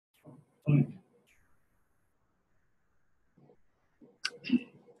Good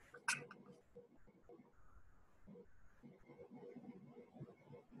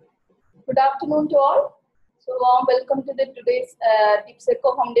afternoon to all. So warm welcome to the today's Deep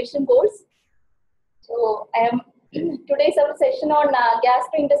Circle Foundation course. So today's our session on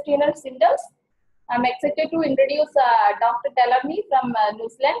gastrointestinal symptoms. I'm excited to introduce Dr. Delamy from New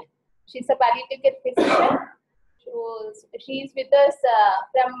Zealand. She's a palliative care physician. So she is with us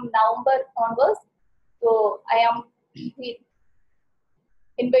from November onwards. So I am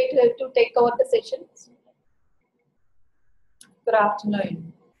invite her to take over the session. Good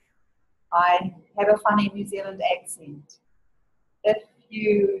afternoon. I have a funny New Zealand accent. If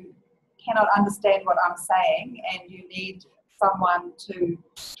you cannot understand what I'm saying and you need someone to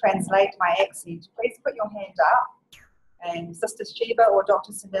translate my accent, please put your hand up and Sister Shiva or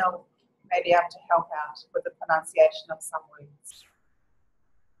Dr. Sunil may be able to help out with the pronunciation of some words.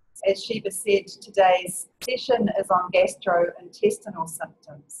 As Shiva said, today's session is on gastrointestinal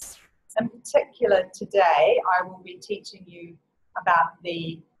symptoms. In particular, today I will be teaching you about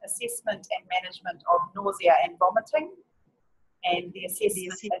the assessment and management of nausea and vomiting and the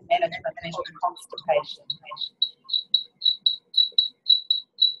assessment and management of constipation.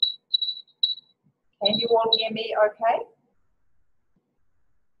 Can you all hear me okay?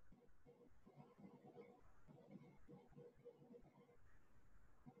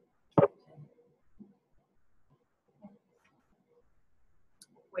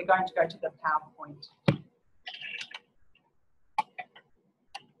 We're going to go to the PowerPoint.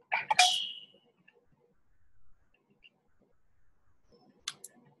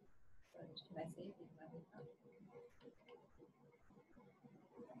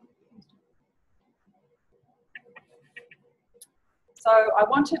 So I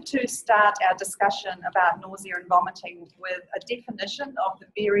wanted to start our discussion about nausea and vomiting with a definition of the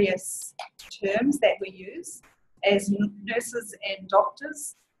various terms that we use. As nurses and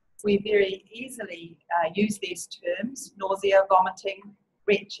doctors, we very easily use these terms: nausea, vomiting,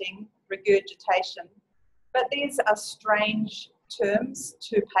 retching, regurgitation. But these are strange terms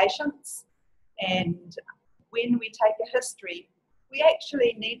to patients, and when we take a history, we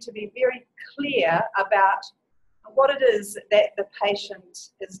actually need to be very clear about what it is that the patient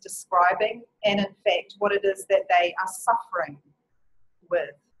is describing and in fact what it is that they are suffering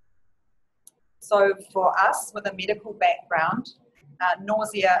with. So for us with a medical background,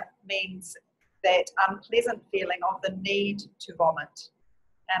 nausea means that unpleasant feeling of the need to vomit.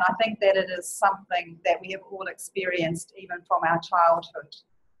 And I think that it is something that we have all experienced even from our childhood.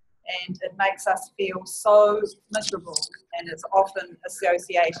 And it makes us feel so miserable and is often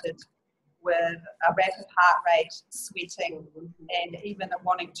associated with a rapid heart rate, sweating, and even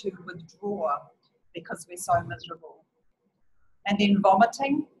wanting to withdraw because we're so miserable. And then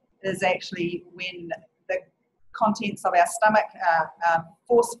vomiting is actually when the contents of our stomach are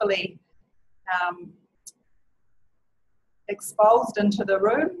forcefully exposed into the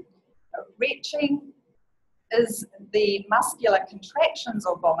room. Retching is the muscular contractions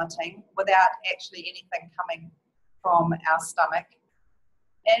of vomiting without actually anything coming from our stomach.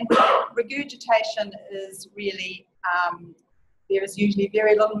 And regurgitation is really, there is usually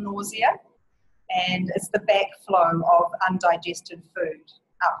very little nausea, and it's the backflow of undigested food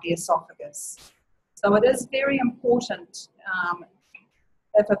up the esophagus. So it is very important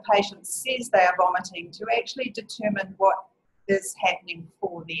if a patient says they are vomiting to actually determine what is happening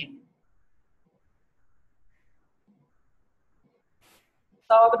for them.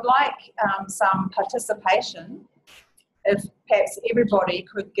 So I would like some participation. If perhaps everybody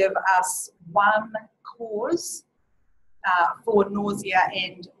could give us one cause for nausea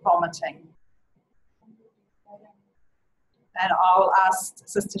and vomiting. And I'll ask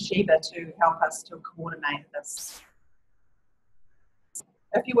Sister Shiva to help us to coordinate this.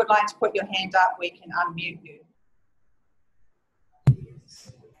 If you would like to put your hand up, we can unmute you.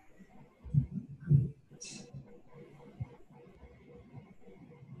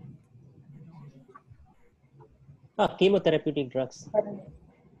 Chemotherapeutic drugs.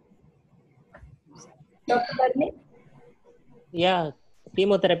 Dr. Delamy? Yeah,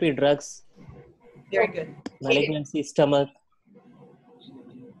 chemotherapy drugs. Very good. Malignancy, stomach.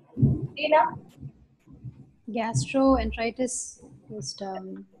 Tina? Gastroenteritis is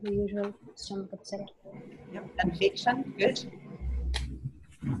the usual stomach upset. Yep. Infection, good.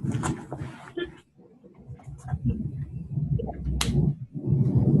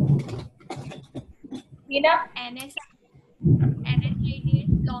 Tina? NSAIDs,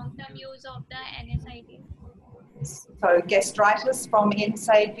 long-term use of the NSAIDs. So gastritis from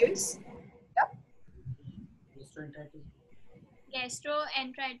NSAID use. Yep.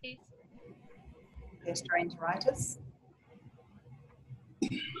 Gastroenteritis. gastroenteritis.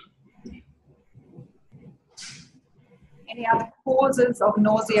 Any other causes of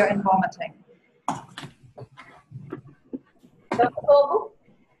nausea and vomiting? Dr. Babu?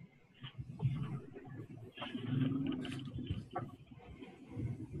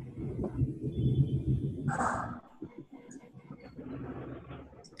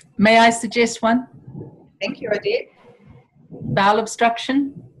 May I suggest one? Thank you, Odette. Bowel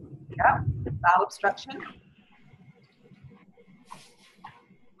obstruction. Yeah, bowel obstruction.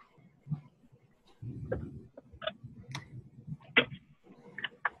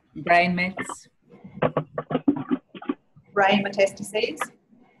 Brain mets. Brain metastases.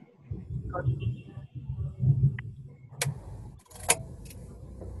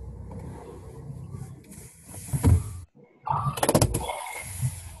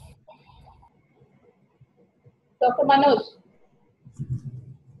 Dr. Manoj?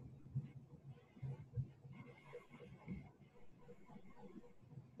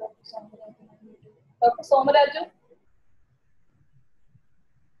 Dr. Somaraju?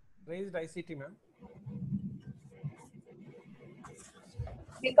 Raised ICT, ma'am.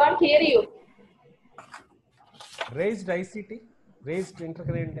 We can't hear you. Raised ICT, raised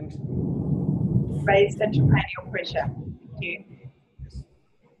intracranial tension. Raised intracranial pressure. Thank you. Yes.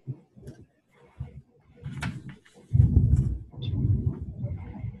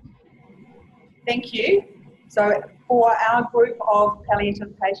 Thank you. So for our group of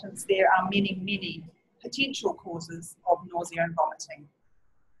palliative patients, there are many, many potential causes of nausea and vomiting.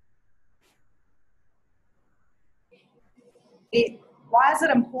 Why is it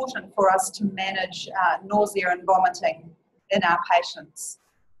important for us to manage nausea and vomiting in our patients?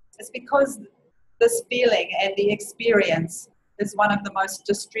 It's because this feeling and the experience is one of the most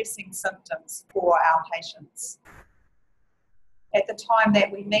distressing symptoms for our patients. At the time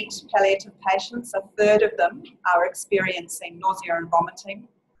that we meet palliative patients, a third of them are experiencing nausea and vomiting,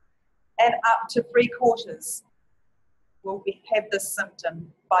 and up to 3/4 will have this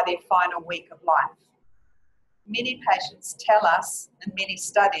symptom by their final week of life. Many patients tell us in many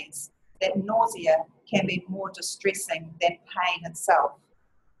studies that nausea can be more distressing than pain itself.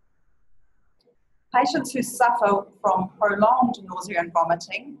 Patients who suffer from prolonged nausea and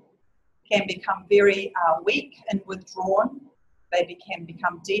vomiting can become very weak and withdrawn. They can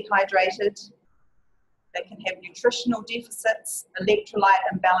become dehydrated. They can have nutritional deficits, electrolyte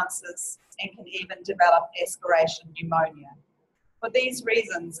imbalances, and can even develop aspiration pneumonia. For these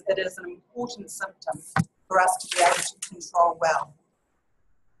reasons, it is an important symptom for us to be able to control well.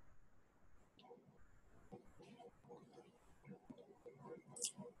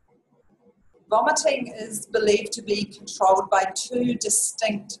 Vomiting is believed to be controlled by two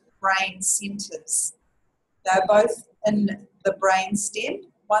distinct brain centres. They're both in the brain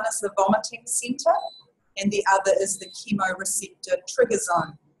stem. One is the vomiting centre and the other is the chemoreceptor trigger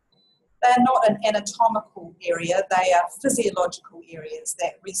zone. They're not an anatomical area, they are physiological areas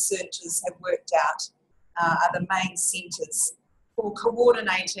that researchers have worked out are the main centres for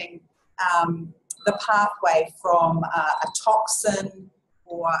coordinating the pathway from a toxin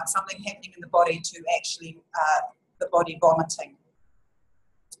or something happening in the body to actually the body vomiting.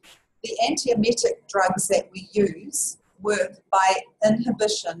 The antiemetic drugs that we use work by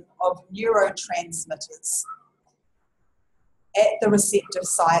inhibition of neurotransmitters at the receptor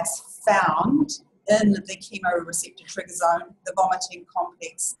sites found in the chemoreceptor trigger zone, the vomiting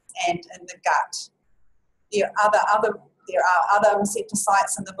complex, and in the gut. There are other receptor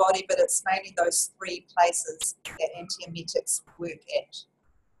sites in the body, but it's mainly those three places that antiemetics work at.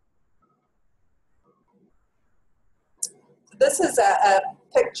 This is a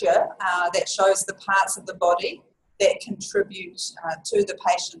picture that shows the parts of the body that contribute to the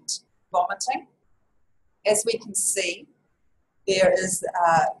patient vomiting. As we can see, there is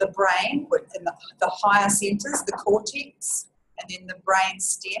the brain in the higher centres, the cortex, and then the brain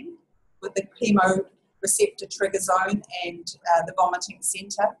stem with the chemoreceptor trigger zone and the vomiting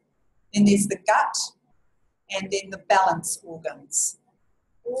centre. Then there's the gut, and then the balance organs.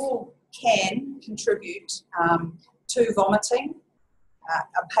 All can contribute to vomiting.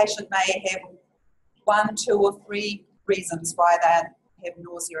 A patient may have 1, 2, or 3 reasons why they have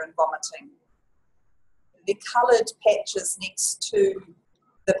nausea and vomiting. The coloured patches next to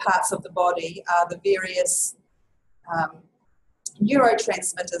the parts of the body are the various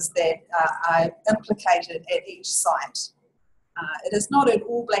neurotransmitters that are implicated at each site. It is not at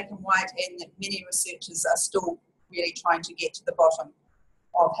all black and white, and many researchers are still really trying to get to the bottom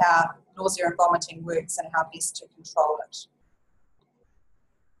of how nausea and vomiting works and how best to control it.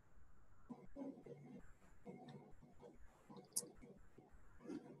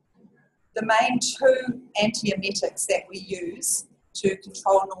 The main two antiemetics that we use to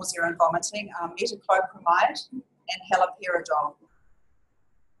control nausea and vomiting are metoclopramide and haloperidol.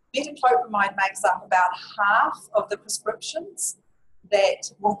 Metoclopramide makes up about half of the prescriptions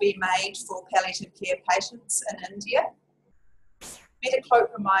that will be made for palliative care patients in India.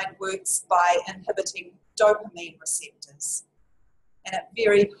 Metoclopramide works by inhibiting dopamine receptors, and at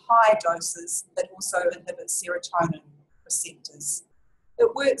very high doses it also inhibits serotonin receptors.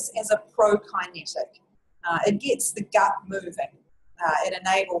 It works as a prokinetic. It gets the gut moving. It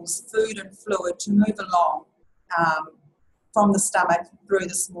enables food and fluid to move along from the stomach through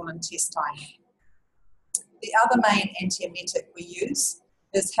the small intestine. The other main antiemetic we use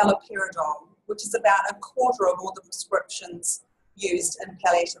is haloperidol, which is about a quarter of all the prescriptions used in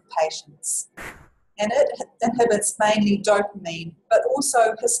palliative patients. And it inhibits mainly dopamine, but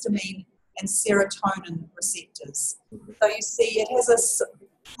also histamine and serotonin receptors. So you see it has a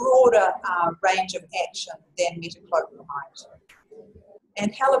broader range of action than metoclopramide.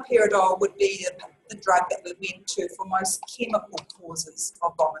 And haloperidol would be the drug that we went to for most chemical causes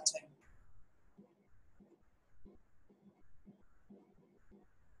of vomiting.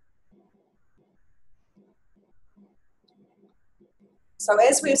 So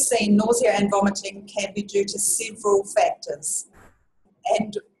as we've seen, nausea and vomiting can be due to several factors.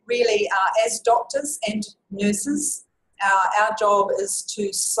 And really, as doctors and nurses, our job is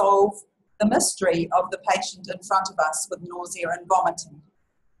to solve the mystery of the patient in front of us with nausea and vomiting.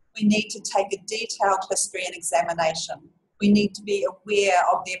 We need to take a detailed history and examination. We need to be aware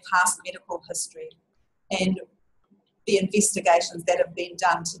of their past medical history and the investigations that have been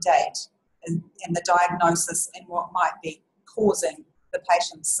done to date and the diagnosis and what might be causing the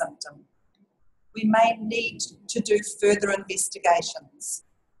patient's symptom. We may need to do further investigations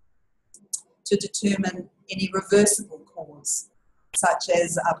to determine any reversible cause, such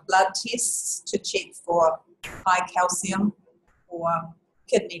as blood tests to check for high calcium or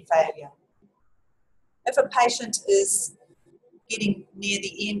kidney failure. If a patient is getting near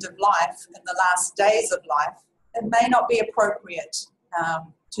the end of life, in the last days of life, it may not be appropriate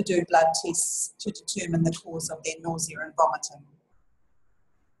to do blood tests to determine the cause of their nausea and vomiting,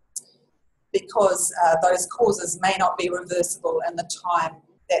 because those causes may not be reversible in the time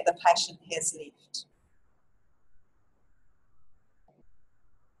that the patient has left.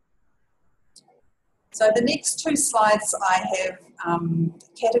 So the next two slides I have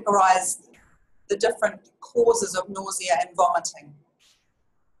categorised the different causes of nausea and vomiting.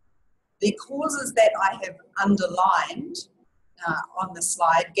 The causes that I have underlined on the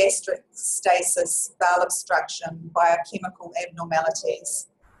slide, gastric stasis, bowel obstruction, biochemical abnormalities,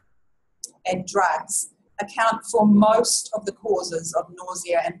 and drugs, account for most of the causes of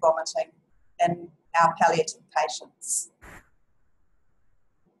nausea and vomiting in our palliative patients.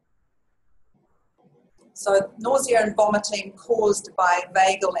 So nausea and vomiting caused by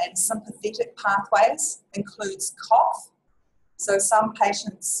vagal and sympathetic pathways includes cough. So some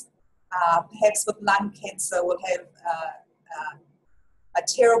patients, perhaps with lung cancer, will have a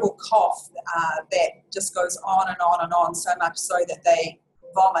terrible cough that just goes on and on and on, so much so that they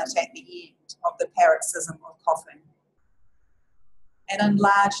vomit at the end of the paroxysm of coughing. An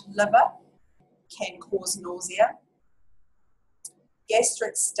enlarged liver can cause nausea.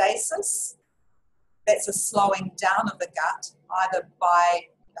 Gastric stasis, that's a slowing down of the gut, either by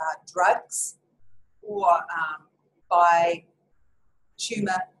drugs or by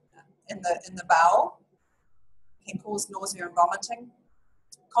tumour in the bowel, can cause nausea and vomiting.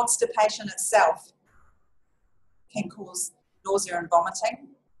 Constipation itself can cause nausea and vomiting.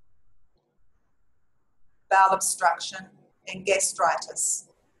 Bowel obstruction and gastritis.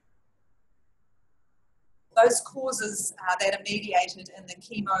 Those causes that are mediated in the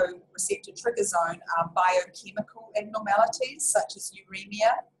chemoreceptor trigger zone are biochemical abnormalities such as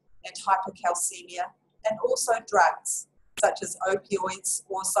uremia and hypercalcemia, and also drugs such as opioids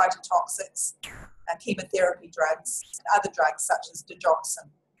or cytotoxics, chemotherapy drugs, and other drugs such as digoxin.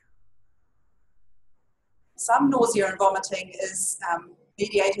 Some nausea and vomiting is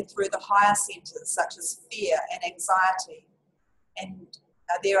mediated through the higher centres such as fear and anxiety, and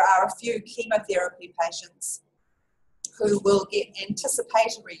there are a few chemotherapy patients who will get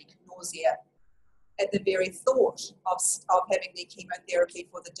anticipatory nausea at the very thought of having their chemotherapy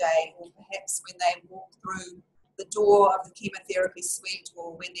for the day, or perhaps when they walk through the door of the chemotherapy suite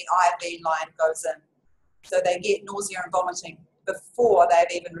or when the IV line goes in. So they get nausea and vomiting before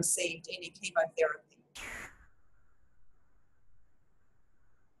they've even received any chemotherapy.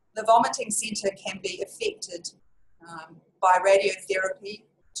 The vomiting centre can be affected by radiotherapy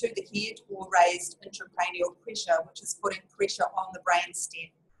to the head or raised intracranial pressure, which is putting pressure on the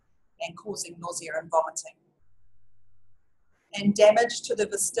brainstem. and causing nausea and vomiting. And damage to the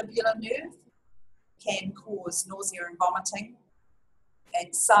vestibular nerve can cause nausea and vomiting,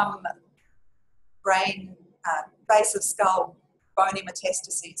 and some brain, base of skull bony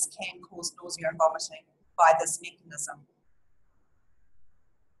metastases can cause nausea and vomiting by this mechanism.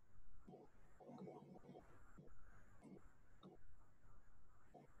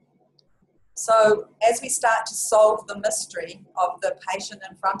 So as we start to solve the mystery of the patient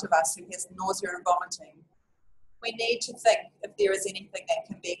in front of us who has nausea and vomiting, we need to think if there is anything that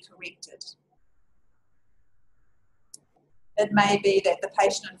can be corrected. It may be that the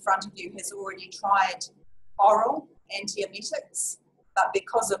patient in front of you has already tried oral antiemetics, but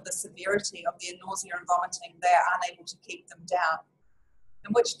because of the severity of their nausea and vomiting, they are unable to keep them down,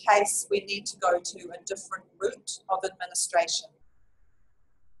 in which case we need to go to a different route of administration.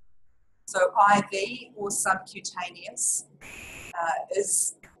 So IV or subcutaneous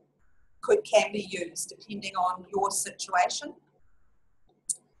can be used depending on your situation.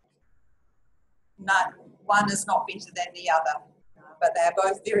 One is not better than the other, but they are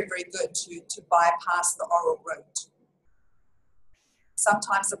both very, very good to bypass the oral route.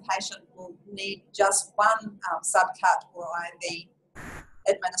 Sometimes the patient will need just one subcut or IV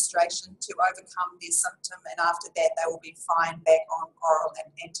administration to overcome their symptom, and after that they will be fine back on oral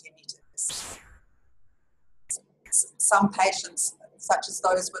antiemetics. Some patients, such as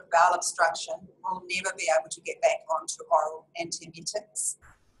those with bowel obstruction, will never be able to get back onto oral antiemetics.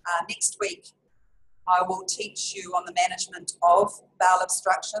 Next week I will teach you on the management of bowel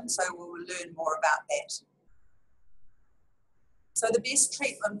obstruction, so we will learn more about that. So the best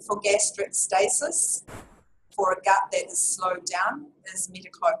treatment for gastric stasis, for a gut that is slowed down, is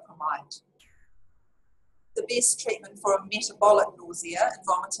metoclopramide. The best treatment for a metabolic nausea and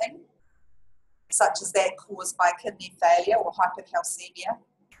vomiting, such as that caused by kidney failure or hypercalcemia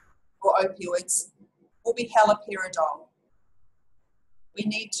or opioids, will be haloperidol. We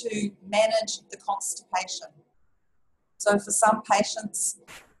need to manage the constipation. So for some patients,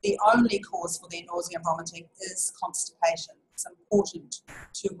 the only cause for their nausea and vomiting is constipation. It's important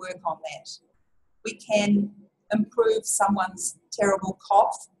to work on that. We can improve someone's terrible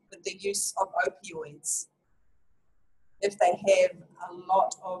cough with the use of opioids. If they have a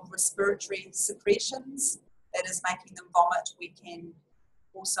lot of respiratory secretions that is making them vomit, we can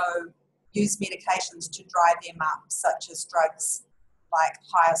also use medications to dry them up, such as drugs like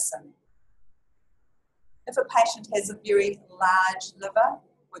hyoscine. If a patient has a very large liver,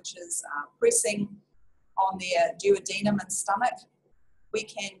 which is pressing on their duodenum and stomach, we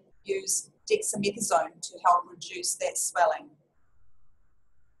can use dexamethasone to help reduce that swelling.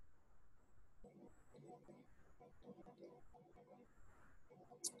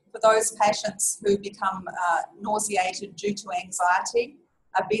 For those patients who become nauseated due to anxiety,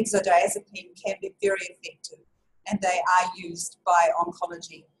 a benzodiazepine can be very effective, and they are used by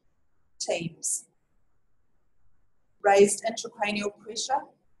oncology teams. Raised intracranial pressure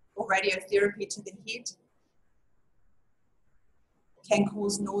or radiotherapy to the head can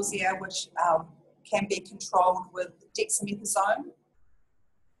cause nausea, which can be controlled with dexamethasone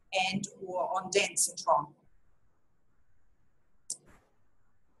and or ondansetron.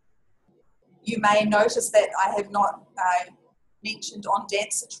 You may notice that I have not mentioned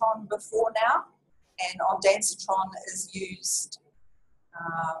ondansetron before now, and ondansetron is used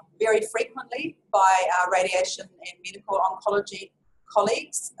very frequently by our radiation and medical oncology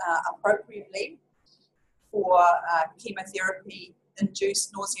colleagues appropriately for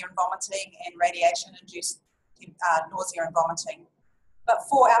chemotherapy-induced nausea and vomiting and radiation-induced nausea and vomiting. But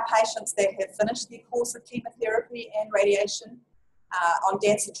for our patients that have finished their course of chemotherapy and radiation,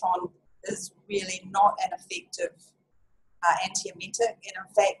 ondansetron is really not an effective antiemetic, and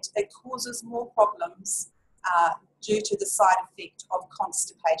in fact it causes more problems due to the side effect of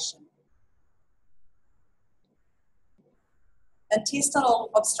constipation. Intestinal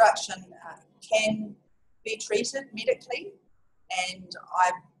obstruction can be treated medically, and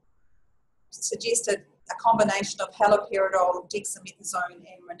I've suggested a combination of haloperidol, dexamethasone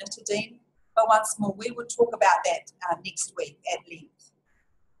and ranitidine, but once more we will talk about that next week at length.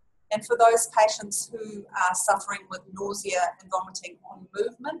 And for those patients who are suffering with nausea and vomiting on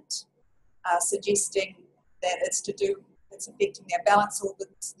movement, suggesting that it's affecting their balance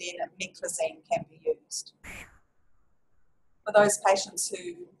organs, then meclizine can be used. For those patients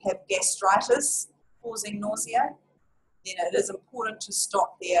who have gastritis causing nausea, then it is important to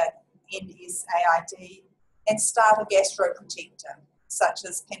stop their NSAID and start a gastroprotector, such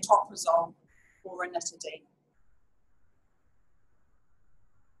as pantoprazole or ranitidine.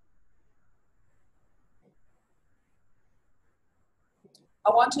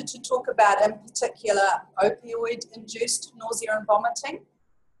 wanted to talk about, in particular, opioid-induced nausea and vomiting,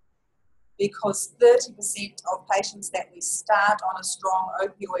 because 30% of patients that we start on a strong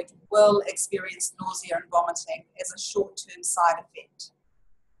opioid will experience nausea and vomiting as a short-term side effect.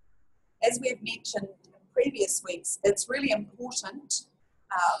 As we've mentioned in previous weeks, it's really important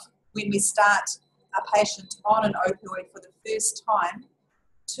when we start a patient on an opioid for the first time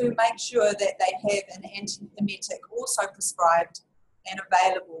to make sure that they have an antiemetic also prescribed and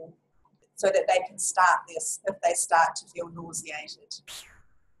available so that they can start this if they start to feel nauseated.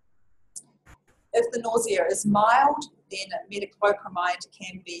 If the nausea is mild, then metoclopramide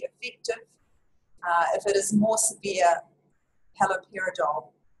can be effective. If it is more severe,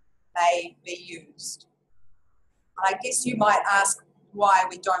 haloperidol may be used. I guess you might ask why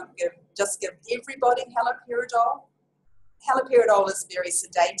we don't just give everybody haloperidol. Haloperidol is very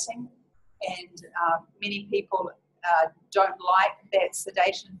sedating, and many people don't like that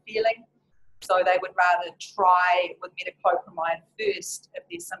sedation feeling, so they would rather try with metoclopramide first if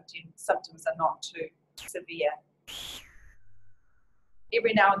their symptoms are not too severe.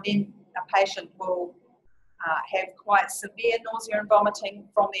 Every now and then a patient will have quite severe nausea and vomiting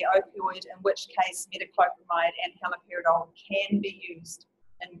from the opioid, in which case metoclopramide and haloperidol can be used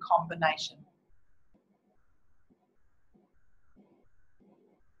in combination.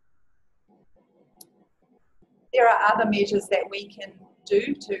 There are other measures that we can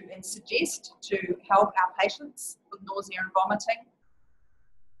do and suggest to help our patients with nausea and vomiting,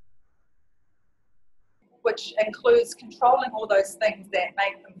 which includes controlling all those things that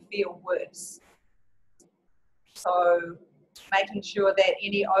make them feel worse. So making sure that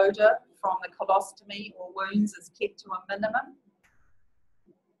any odour from the colostomy or wounds is kept to a minimum.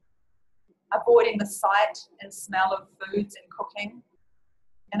 Avoiding the sight and smell of foods and cooking,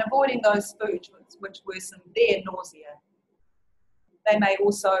 and avoiding those foods which worsen their nausea. They may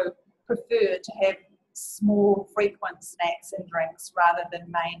also prefer to have small, frequent snacks and drinks rather than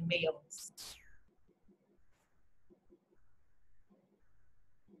main meals.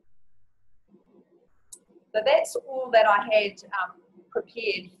 So that's all that I had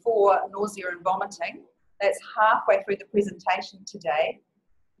prepared for nausea and vomiting. That's halfway through the presentation today.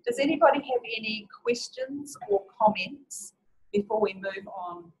 Does anybody have any questions or comments before we move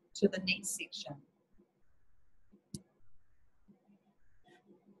on to the next section?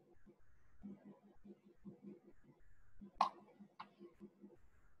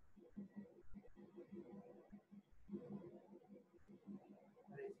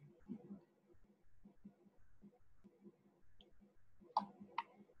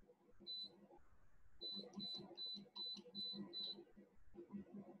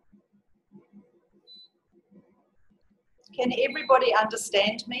 Can everybody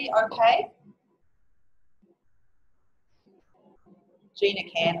understand me okay? Gina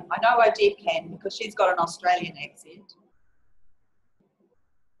can. I know Odette can because she's got an Australian accent.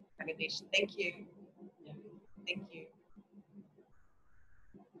 Bangladesh. Thank you. Thank you.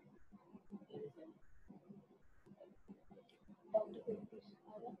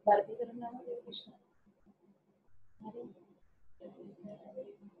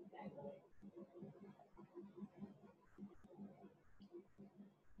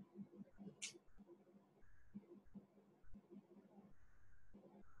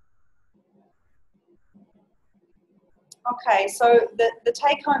 Okay, so the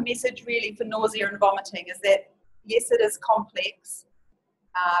take-home message really for nausea and vomiting is that, yes, it is complex,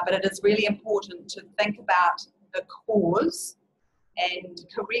 but it is really important to think about the cause and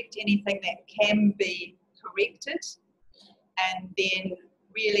correct anything that can be corrected. And then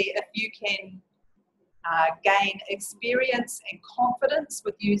really, if you can gain experience and confidence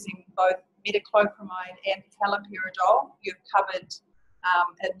with using both metoclopramide and haloperidol, you've covered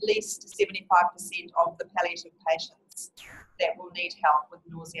at least 75% of the palliative patients that will need help with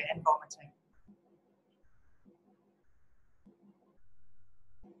nausea and vomiting.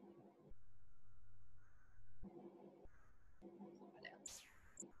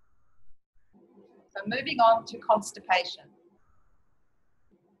 So moving on to constipation.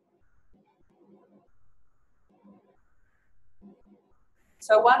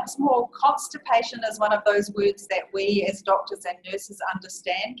 So once more, constipation is one of those words that we as doctors and nurses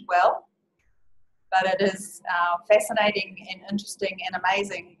understand well, but it is fascinating and interesting and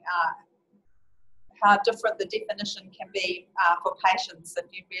amazing how different the definition can be for patients if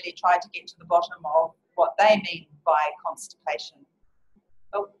you really try to get to the bottom of what they mean by constipation.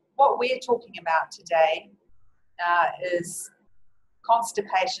 But what we're talking about today is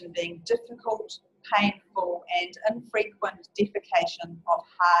constipation being difficult, painful and infrequent defecation of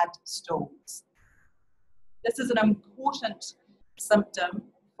hard stools. This is an important symptom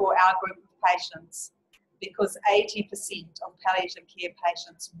for our group of patients, because 80% of palliative care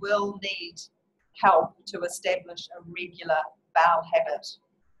patients will need help to establish a regular bowel habit.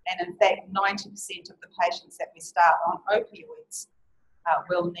 And in fact, 90% of the patients that we start on opioids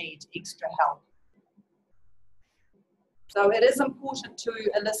will need extra help. So it is important to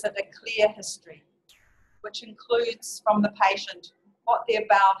elicit a clear history, which includes from the patient what their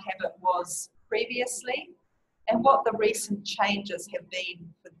bowel habit was previously and what the recent changes have been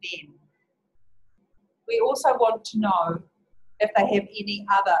for them. We also want to know if they have any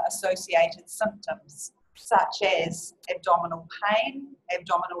other associated symptoms, such as abdominal pain,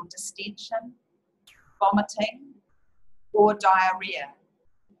 abdominal distension, vomiting, or diarrhea.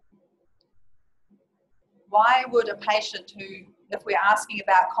 Why would a patient who, if we're asking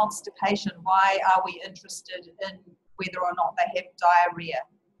about constipation, why are we interested in whether or not they have diarrhea?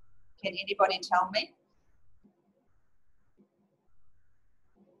 Can anybody tell me?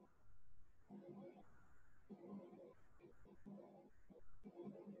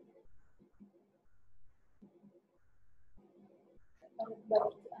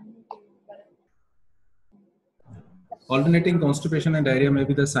 Alternating constipation and diarrhea may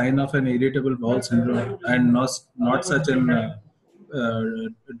be the sign of an irritable bowel syndrome and not such an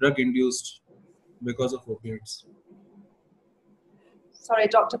drug-induced because of opiates. Sorry,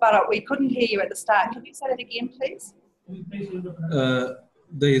 Dr. Barrett, we couldn't hear you at the start. Can you say that again, please? The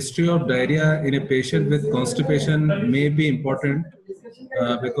history of diarrhea in a patient with constipation may be important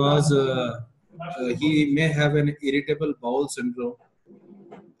because he may have an irritable bowel syndrome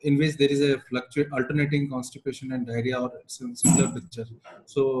in which there is a alternating constipation and diarrhea or some similar picture.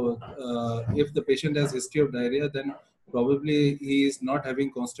 So if the patient has history of diarrhea, then probably he is not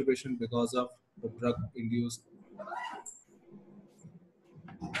having constipation because of the drug-induced.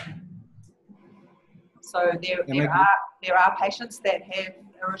 So there are patients that have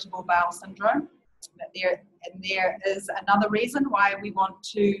irritable bowel syndrome. There is another reason why we want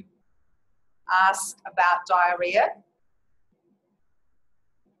to ask about diarrhea.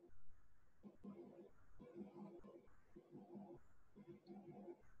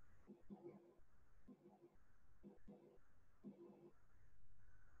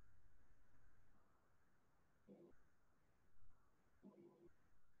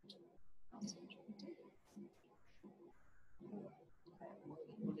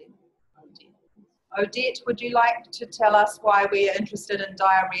 Odette, would you like to tell us why we're interested in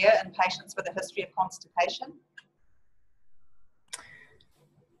diarrhea in patients with a history of constipation?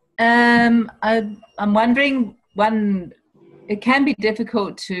 I'm wondering, it can be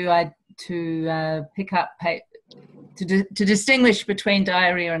difficult to pick up, to distinguish between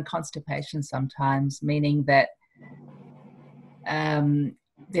diarrhea and constipation sometimes, meaning that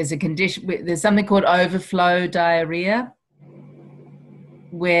there's a condition, there's something called overflow diarrhea,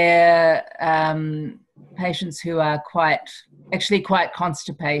 where patients who are actually quite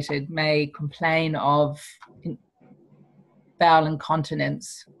constipated may complain of bowel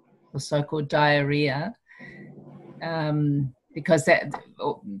incontinence or so-called diarrhea, because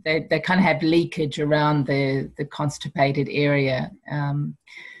they kind of have leakage around the constipated area.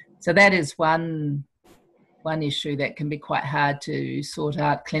 So that is one issue that can be quite hard to sort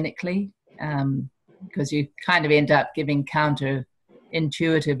out clinically, because you kind of end up giving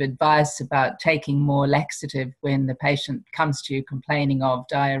counterintuitive advice about taking more laxative when the patient comes to you complaining of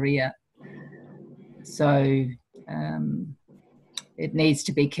diarrhea. So it needs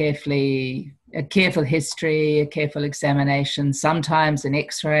to be a careful history, a careful examination. Sometimes an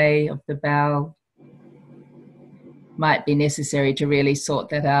X-ray of the bowel might be necessary to really sort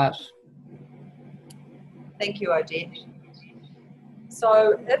that out. Thank you, Odette.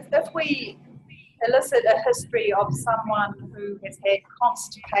 So if we elicit a history of someone who has had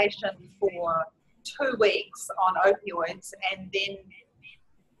constipation for 2 weeks on opioids and then,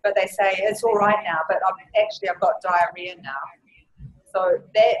 but they say it's all right now, but I've got diarrhea now. So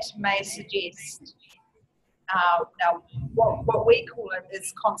that may suggest, now what we call it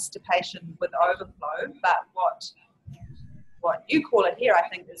is constipation with overflow, but what you call it here, I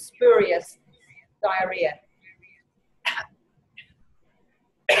think, is spurious diarrhea.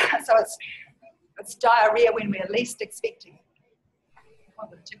 So it's diarrhea when we're least expecting it.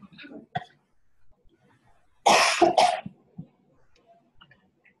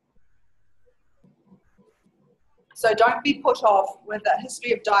 So don't be put off with a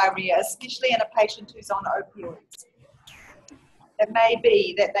history of diarrhea, especially in a patient who's on opioids. It may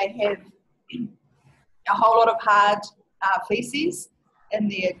be that they have a whole lot of hard feces in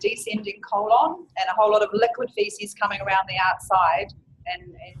their descending colon and a whole lot of liquid feces coming around the outside,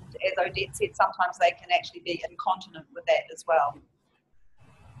 And as Odette said, sometimes they can actually be incontinent with that as well.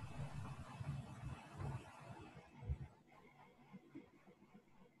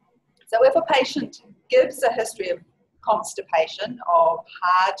 So if a patient gives a history of constipation, of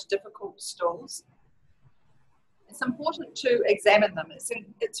hard, difficult stools, it's important to examine them.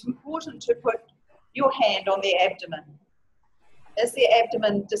 It's important to put your hand on their abdomen. Is their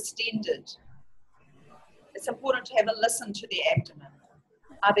abdomen distended? It's important to have a listen to their abdomen.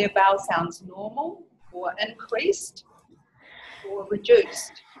 Are their bowel sounds normal or increased or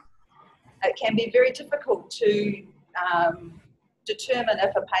reduced? It can be very difficult to determine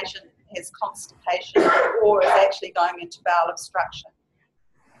if a patient has constipation or is actually going into bowel obstruction.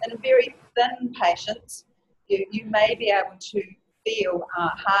 In very thin patients, you may be able to feel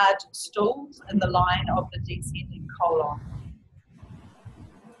hard stools in the line of the descending colon.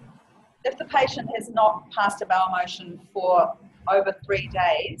 If the patient has not passed a bowel motion for over 3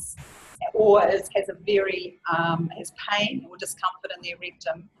 days, or has pain or discomfort in their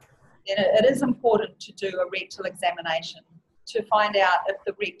rectum, then it is important to do a rectal examination to find out if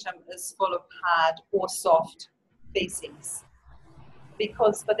the rectum is full of hard or soft feces.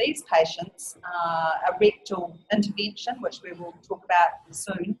 Because for these patients, a rectal intervention, which we will talk about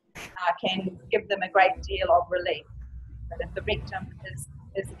soon, can give them a great deal of relief. But if the rectum is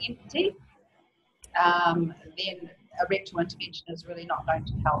empty, then a rectal intervention is really not going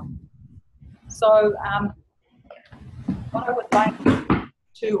to help. So what I would like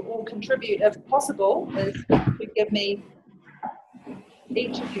to all contribute, if possible, is to give me,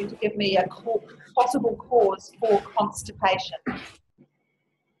 each of you, to give me a possible cause for constipation.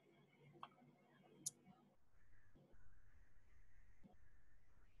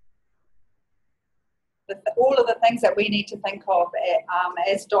 All of the things that we need to think of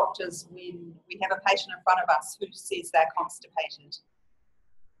as doctors when we have a patient in front of us who says they're constipated.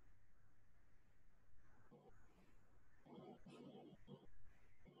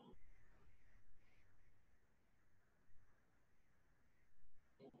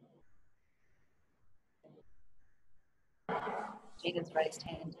 Gina's raised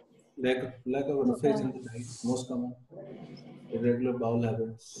hand. Lack of roughage in the diet, most common. Irregular bowel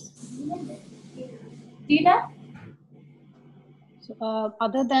habits. Tina? So,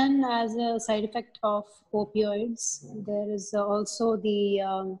 other than as a side effect of opioids, there is also the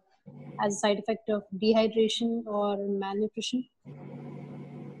as a side effect of dehydration or malnutrition.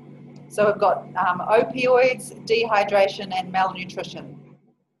 So we've got opioids, dehydration, and malnutrition.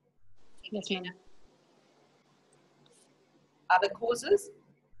 Yes, ma'am. Other causes?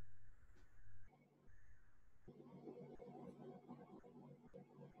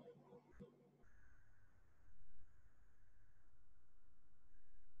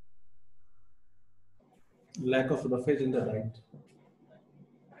 Lack of roughage in the diet.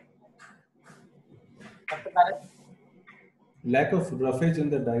 Lack of roughage in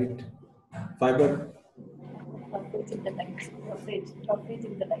the diet. Fiber. Roughage in the diet. Roughage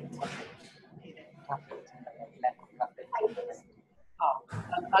in the diet.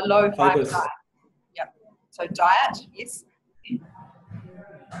 A low fiber Fibers. diet. Yep. So diet, yes.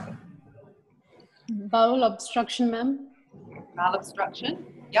 Bowel obstruction, ma'am. Bowel obstruction.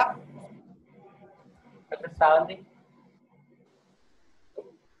 Yep. Dr. Salvi?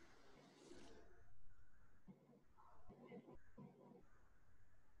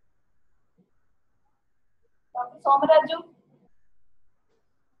 Dr. Somaraju?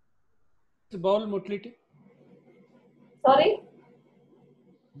 Bowel motility. Sorry?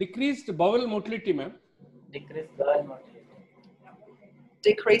 Decreased bowel motility, ma'am. Decreased bowel motility.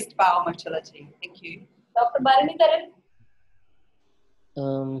 Decreased bowel motility. Thank you. Dr. Bharanidharan?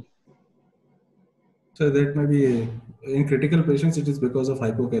 So that may be in critical patients. It is because of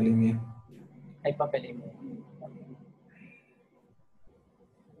hypokalemia. Hypokalemia.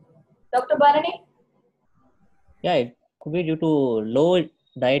 Dr. Bharani? Yeah, it could be due to low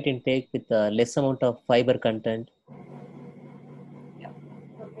diet intake with less amount of fiber content.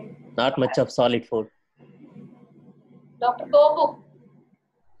 Not much of solid food. Dr. Gobu?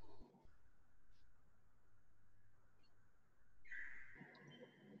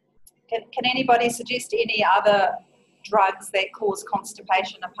 Can anybody suggest any other drugs that cause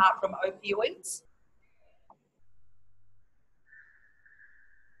constipation apart from opioids?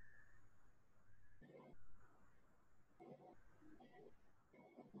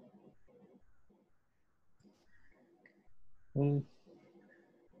 Mm.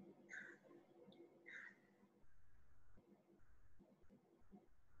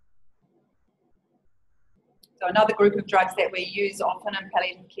 So another group of drugs that we use often in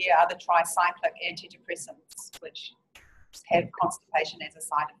palliative care are the tricyclic antidepressants, which have constipation as a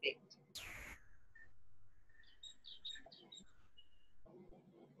side effect.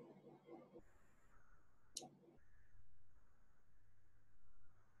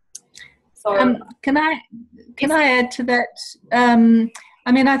 So, can I add to that?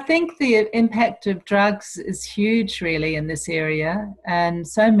 I mean, I think the impact of drugs is huge, really, in this area, and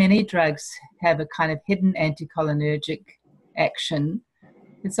so many drugs have a kind of hidden anticholinergic action.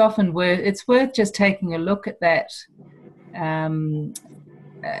 It's often worth just taking a look at that,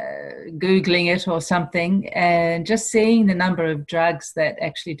 Googling it or something, and just seeing the number of drugs that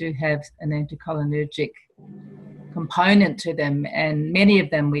actually do have an anticholinergic component to them, and many of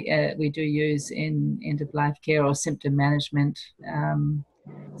them we do use in end-of-life care or symptom management.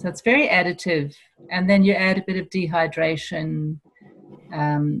 So it's very additive, and then you add a bit of dehydration,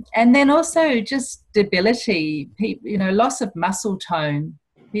 and then also just debility. Loss of muscle tone.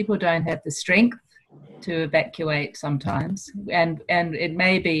 People don't have the strength to evacuate sometimes, and it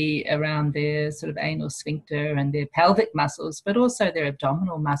may be around their sort of anal sphincter and their pelvic muscles, but also their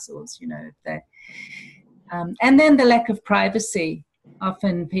abdominal muscles. And then the lack of privacy.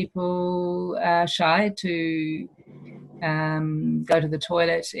 Often people are shy to go to the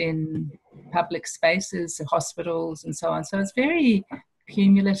toilet in public spaces, hospitals, and so on. So it's very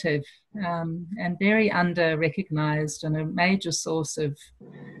cumulative and very under-recognised, and a major source of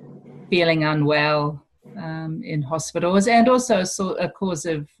feeling unwell in hospitals, and also a cause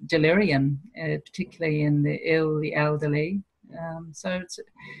of delirium, particularly in the ill, the elderly. So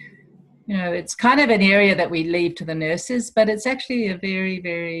it's kind of an area that we leave to the nurses, but it's actually a very,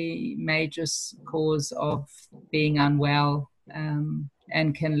 very major cause of being unwell,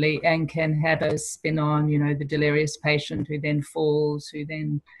 and can have a spin on, the delirious patient who then falls, who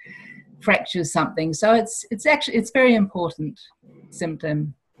then fractures something. So it's very important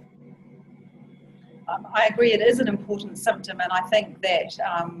symptom. I agree, it is an important symptom, and I think that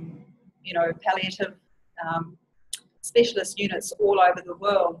palliative specialist units all over the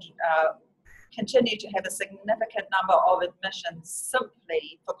world continue to have a significant number of admissions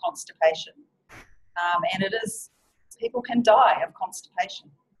simply for constipation. And people can die of constipation.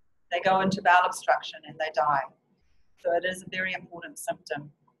 They go into bowel obstruction and they die. So it is a very important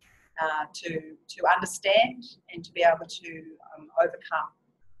symptom to understand and to be able to overcome.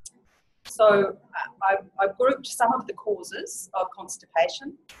 So I've grouped some of the causes of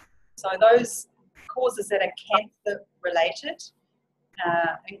constipation. So those causes that are cancer related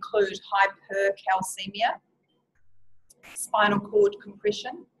include hypercalcemia, spinal cord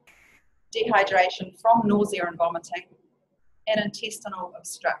compression, dehydration from nausea and vomiting, and intestinal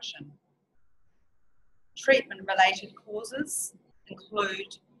obstruction. Treatment-related causes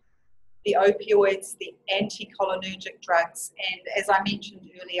include the opioids, the anticholinergic drugs, and, as I mentioned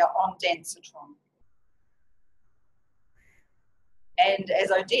earlier, ondansetron. And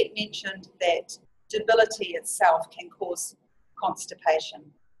as Odette mentioned, that debility itself can cause constipation.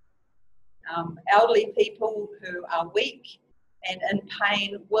 Elderly people who are weak and in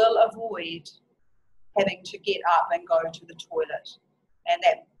pain will avoid having to get up and go to the toilet, and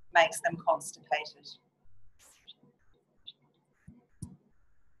that makes them constipated.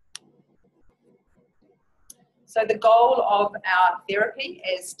 So the goal of our therapy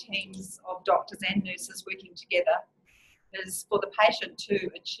as teams of doctors and nurses working together is for the patient to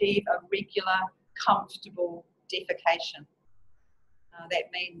achieve a regular, comfortable defecation.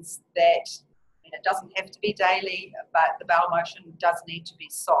 That means that it doesn't have to be daily, but the bowel motion does need to be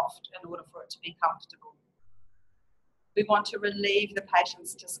soft in order for it to be comfortable. We want to relieve the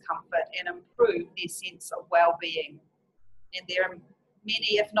patient's discomfort and improve their sense of well-being. And there are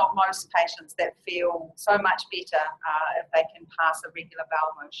many, if not most, patients that feel so much better if they can pass a regular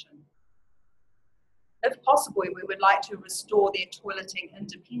bowel motion. If possible, we would like to restore their toileting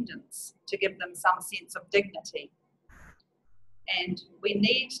independence to give them some sense of dignity. And we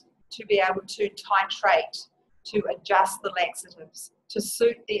need to be able to titrate, to adjust the laxatives, to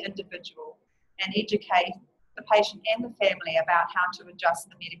suit the individual, and educate the patient and the family about how to adjust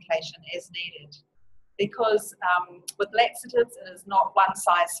the medication as needed. Because with laxatives, it is not one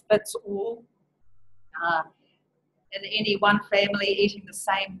size fits all. In any one family eating the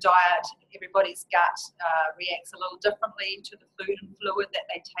same diet, everybody's gut reacts a little differently to the food and fluid that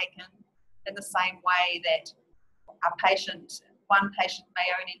they take in the same way that one patient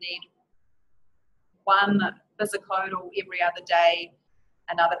may only need one bisacodyl every other day,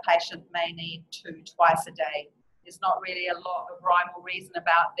 another patient may need 2 twice a day. There's not really a lot of rhyme or reason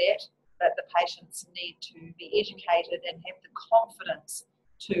about that, but the patients need to be educated and have the confidence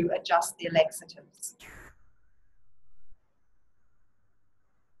to adjust their laxatives.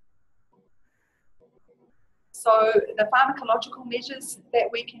 So the pharmacological measures that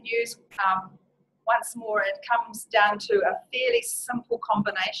we can use, once more, it comes down to a fairly simple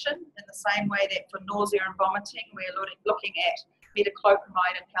combination in the same way that for nausea and vomiting, we're looking at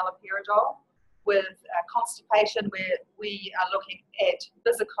metoclopramide and haloperidol. With constipation, where we are looking at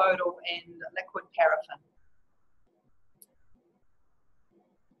bisacodyl and liquid paraffin.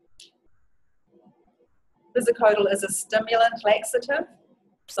 Bisacodyl is a stimulant laxative,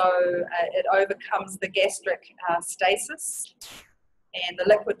 so it overcomes the gastric stasis, and the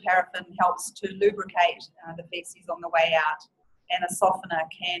liquid paraffin helps to lubricate the feces on the way out, and a softener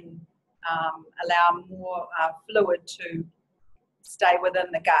can allow more fluid to stay within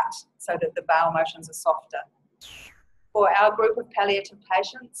the gut so that the bowel motions are softer. For our group of palliative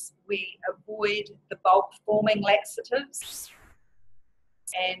patients, we avoid the bulk forming laxatives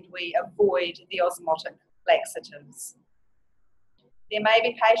and we avoid the osmotic laxatives. There may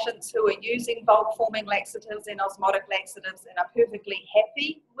be patients who are using bulk forming laxatives and osmotic laxatives and are perfectly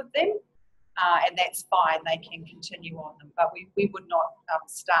happy with them, and that's fine, they can continue on them, but we would not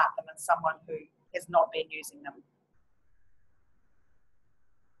start them in someone who has not been using them.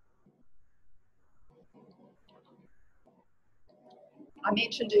 I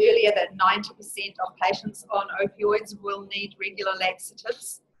mentioned earlier that 90% of patients on opioids will need regular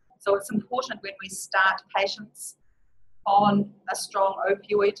laxatives. So it's important when we start patients on a strong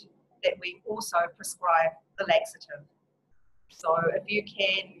opioid that we also prescribe the laxative. So if you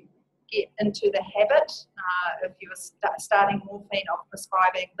can get into the habit, if you're starting morphine, of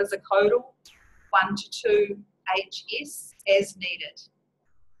prescribing bisacodyl 1 to 2 HS as needed,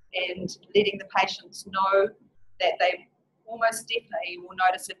 and letting the patients know that they almost definitely will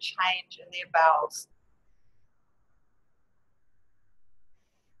notice a change in their bowels.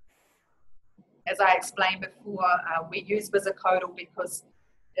 As I explained before, we use bisacodyl because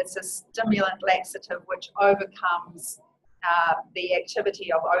it's a stimulant laxative which overcomes the activity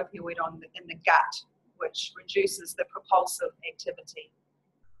of opioid in the gut, which reduces the propulsive activity.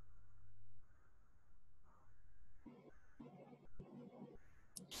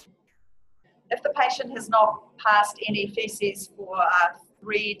 If the patient has not passed any feces for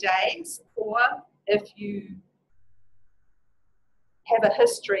 3 days, or if you have a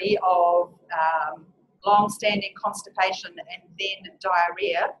history of long-standing constipation and then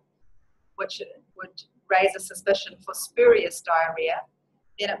diarrhea, which would raise a suspicion for spurious diarrhea,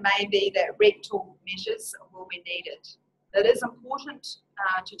 then it may be that rectal measures will be needed. It is important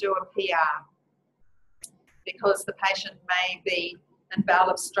to do a PR because the patient may be in bowel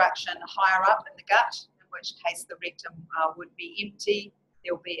obstruction higher up in the gut, in which case the rectum would be empty,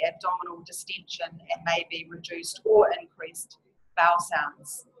 there will be abdominal distension and maybe reduced or increased bowel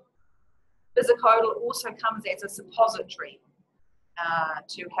sounds. Bisacodyl also comes as a suppository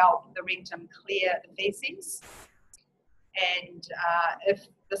to help the rectum clear the feces, and if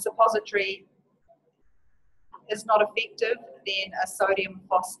the suppository is not effective, then a sodium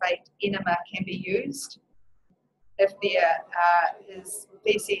phosphate enema can be used. If there is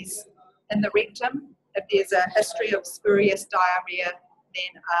feces in the rectum, if there's a history of spurious diarrhea,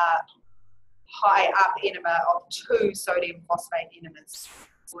 then a high up enema of 2 sodium phosphate enemas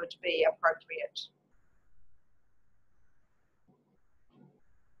would be appropriate.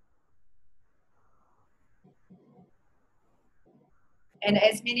 And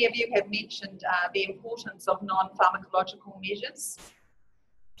as many of you have mentioned, the importance of non-pharmacological measures.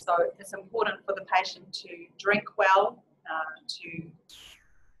 So it's important for the patient to drink well,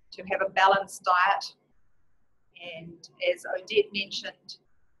 to have a balanced diet, and as Odette mentioned,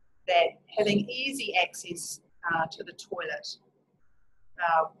 that having easy access to the toilet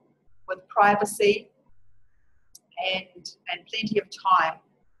with privacy and plenty of time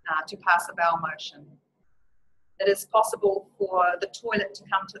to pass a bowel motion. It is possible for the toilet to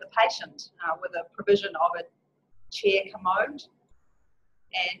come to the patient with a provision of a chair commode,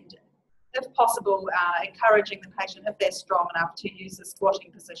 and if possible, encouraging the patient, if they're strong enough, to use the squatting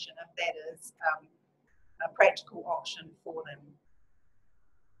position if that is a practical option for them.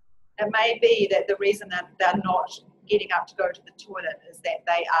 It may be that the reason that they're not getting up to go to the toilet is that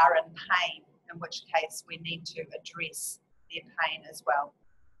they are in pain, in which case we need to address their pain as well.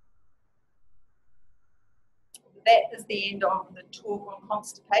 That is the end of the talk on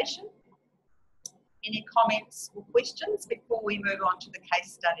constipation. Any comments or questions before we move on to the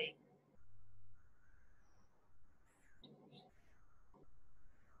case study?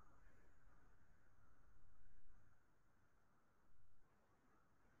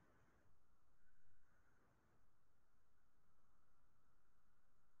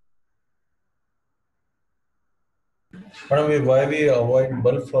 Why we avoid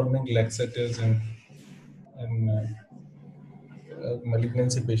bulk forming laxatives and in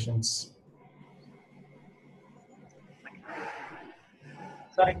malignancy patients.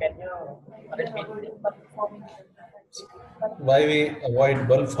 Sorry, can you repeat? Why we avoid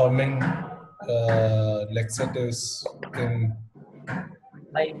bulb forming laxatives in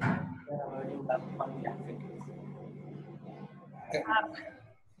Like,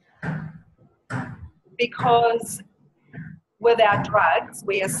 Because with our drugs,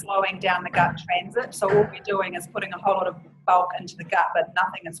 we are slowing down the gut transit. So all we're doing is putting a whole lot of bulk into the gut, but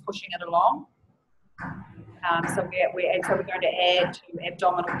nothing is pushing it along. So we're going to add to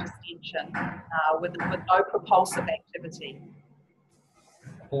abdominal distension with no propulsive activity.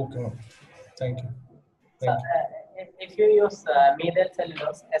 Okay, thank you. So, Thank you. if you use medial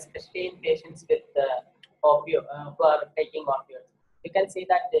cellulose, especially in patients with who are taking opioids, you can see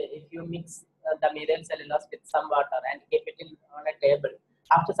that if you mix the medial cellulose with some water and keep it on a table,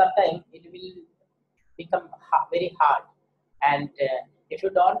 after some time it will become very hard. And if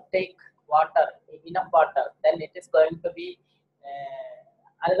you don't take enough water, then it is going to be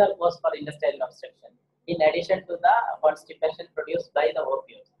another cause for intestinal obstruction, in addition to the constipation produced by the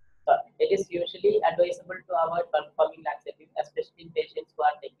opioids. So it is usually advisable to avoid bulk-forming laxatives, especially in patients who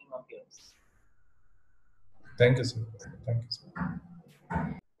are taking opioids. Thank you, sir. Thank you, sir.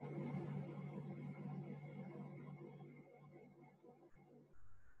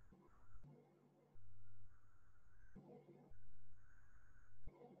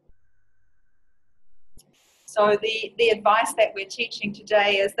 So the advice that we're teaching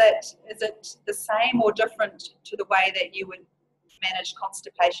today is it the same or different to the way that you would manage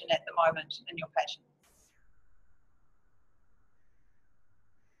constipation at the moment in your patient?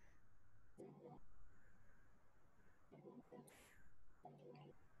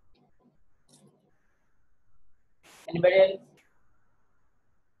 Anybody else?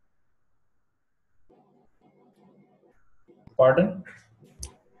 Pardon?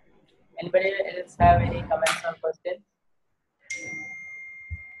 Anybody else have any comments or questions?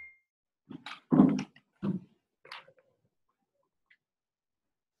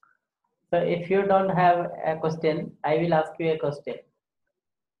 So if you don't have a question, I will ask you a question.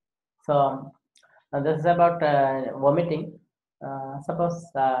 So this is about vomiting. Suppose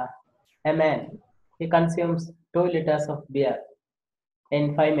a man, he consumes 2 liters of beer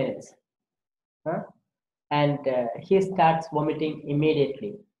in 5 minutes, and he starts vomiting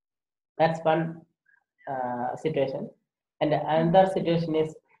immediately. That's one situation. And another situation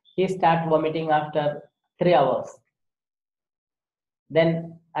is he starts vomiting after 3 hours.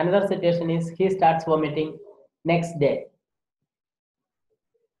 Then another situation is he starts vomiting next day.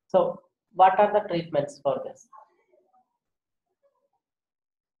 So what are the treatments for this?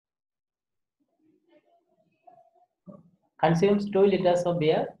 Consumes 2 liters of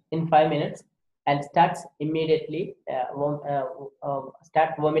beer in 5 minutes and starts immediately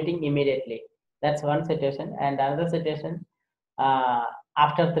start vomiting immediately. That's one situation. And another situation,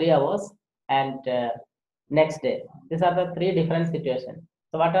 after 3 hours and next day. These are the 3 different situations.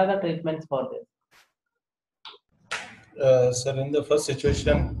 So what are the treatments for this? Sir, in the first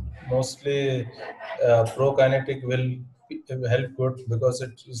situation, mostly prokinetic will help good because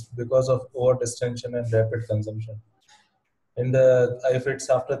it is because of over distension and rapid consumption. If it's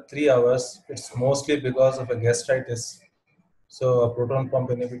after 3 hours, it's mostly because of a gastritis. So a proton pump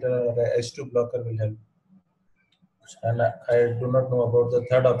inhibitor or a H2 blocker will help. And I do not know about the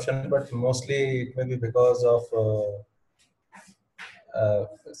third option, but mostly it may be because of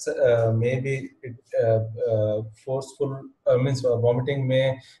maybe forceful means vomiting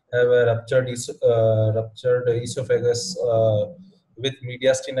may have a ruptured esophagus with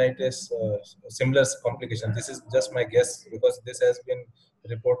mediastinitis, similar complications. This is just my guess because this has been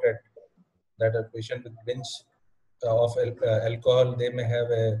reported that a patient with binge of alcohol, they may have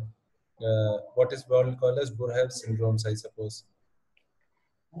a what is called as Burhev syndromes, I suppose.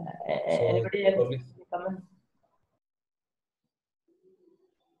 Anybody else? Probably, Comments?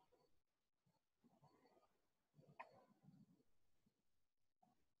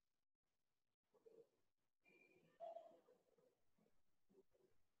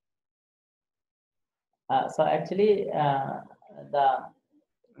 So actually, the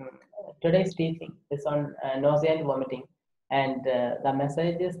today's teaching is on nausea and vomiting, and the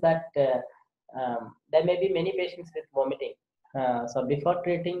message is that there may be many patients with vomiting. So before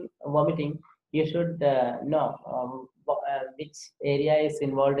treating vomiting, you should know which area is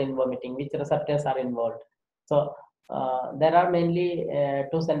involved in vomiting, which receptors are involved. So there are mainly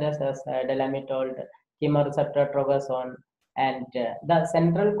 2 centers, as Delamy told, chemoreceptor, trogazone, and the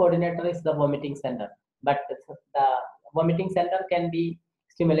central coordinator is the vomiting center. But the vomiting center can be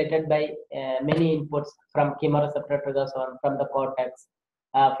stimulated by many inputs from chemoreceptor triggers on, from the cortex,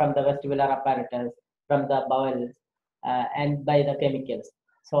 from the vestibular apparatus, from the bowels, and by the chemicals.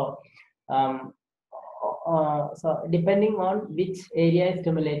 So, so depending on which area is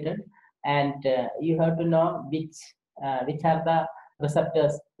stimulated, and you have to know which are the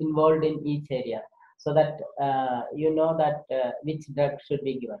receptors involved in each area, so that you know that which drug should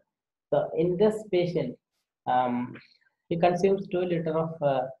be given. So in this patient, he consumes 2 liters of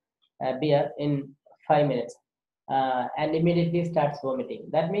beer in 5 minutes and immediately starts vomiting.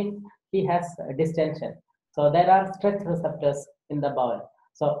 That means he has distension. So there are stretch receptors in the bowel.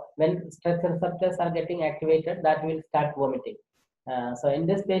 So when stretch receptors are getting activated, that will start vomiting. So in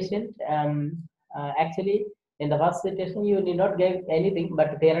this patient, actually, in the first situation, you need not give anything,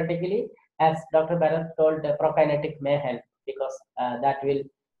 but theoretically, as Dr. Bharat told, prokinetic may help, because that will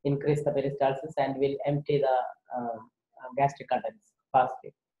increase the peristalsis and will empty the gastric contents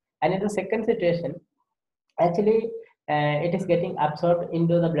fastly. And in the second situation, actually, it is getting absorbed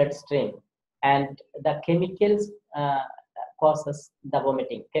into the bloodstream, and the chemicals causes the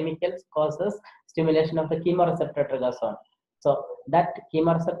vomiting. Chemicals causes stimulation of the chemoreceptor triggers on. So that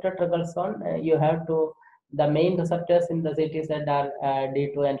chemoreceptor triggers on, you have to, the main receptors in the CTZ are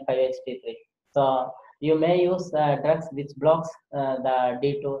D2 and 5-HT3. So you may use drugs which blocks the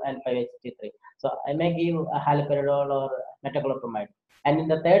D2 and 5-HT3. So I may give a haloperidol or metoclopramide. And in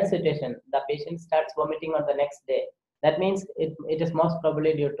the third situation, the patient starts vomiting on the next day. That means it is most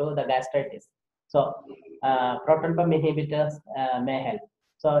probably due to the gastritis. So proton pump inhibitors may help.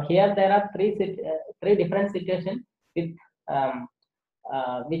 So here there are three different situations with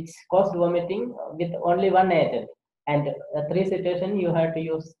which caused vomiting with only one agent, and 3 situations you have to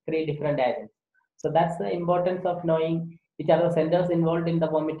use 3 different agents. So that's the importance of knowing which are the centers involved in the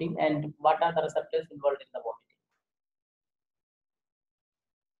vomiting and what are the receptors involved in the vomiting.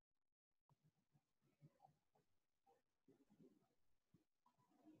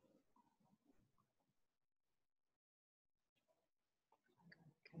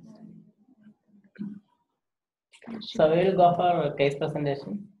 So we will go for case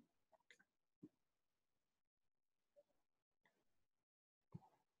presentation.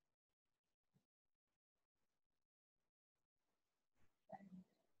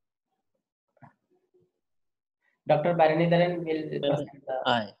 Dr. Bharanidharan will present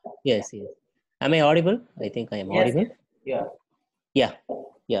the... Yes. Am I audible? I think I am audible. Yes, you are.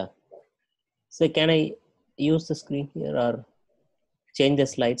 Yeah. So can I use the screen here or change the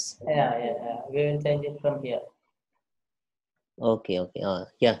slides? Yeah. We will change it from here. Okay.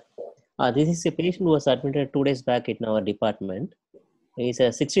 Yeah. This is a patient who was admitted 2 days back in our department. He's a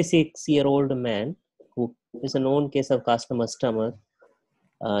 66-year-old man who is a known case of carcinoma stomach.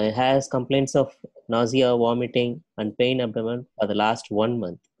 Has complaints of nausea, vomiting, and pain abdomen for the last 1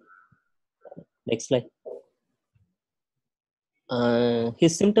 month. Next slide.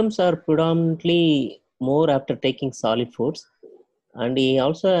 His symptoms are predominantly more after taking solid foods, and he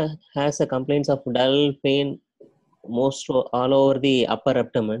also has a complaints of dull pain most all over the upper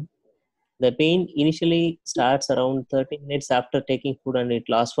abdomen. The pain initially starts around 30 minutes after taking food, and it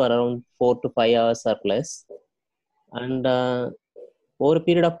lasts for around 4 to 5 hours or less. And over a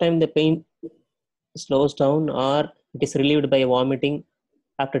period of time, the pain slows down or it is relieved by vomiting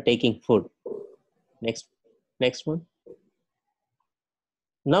after taking food. Next one.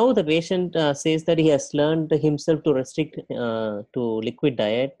 Now the patient says that he has learned himself to restrict to liquid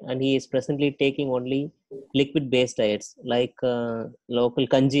diet, and he is presently taking only liquid-based diets like local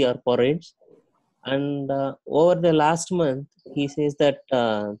kanji or porridge. And over the last month, he says that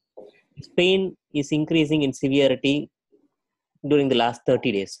his pain is increasing in severity during the last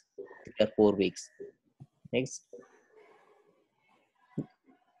 30 days or 4 weeks. Next.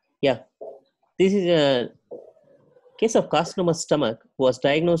 Yeah. This is a case of carcinoma stomach who was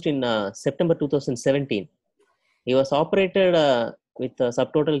diagnosed in September 2017. He was operated with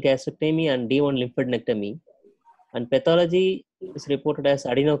subtotal gastrectomy and D1 lymphadenectomy, and pathology is reported as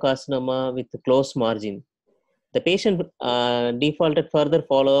adenocarcinoma with closed margin. The patient defaulted further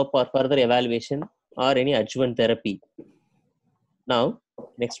follow-up or further evaluation or any adjuvant therapy. Now,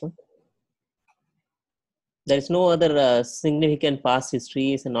 next one. There is no other significant past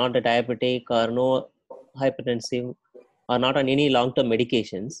history. Is not a diabetic or no hypertensive or not on any long-term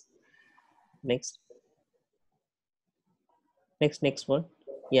medications. Next one.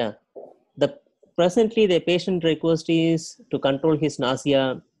 Yeah. Presently the patient request is to control his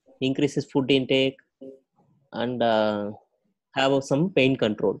nausea, increase his food intake, and have some pain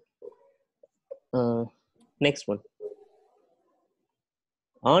control. Next one.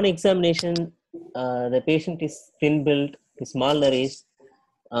 On examination, the patient is thin built, is malnourished,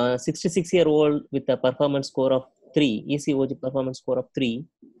 66-year-old with a performance score of 3, ECOG performance score of 3,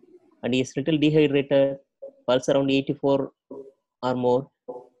 and he is little dehydrated, pulse around 84 or more,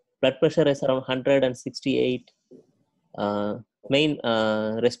 blood pressure is around 168, main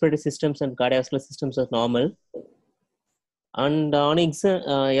respiratory systems and cardiovascular systems are normal. And on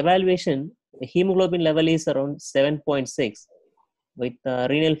evaluation, the hemoglobin level is around 7.6, with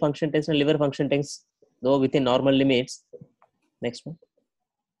renal function test and liver function test, though within normal limits. Next one.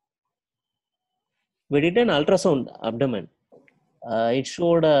 We did an ultrasound abdomen. It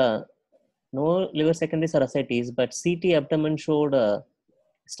showed no liver secondaries or ascites, but CT abdomen showed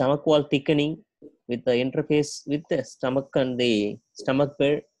stomach wall thickening with the interface with the stomach and the stomach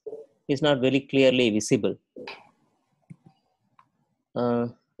bed is not very clearly visible.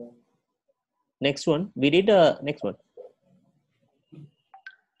 Next one. We did next one.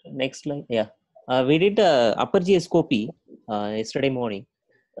 Next slide. Yeah. We did upper GScopy yesterday morning.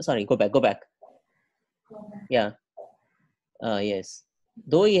 Sorry, go back. Yeah. Yes.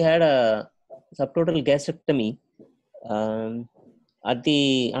 Though he had a subtotal gastrectomy, at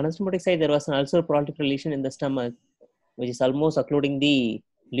the anastomotic side, there was an ulcer proliferative lesion in the stomach, which is almost occluding the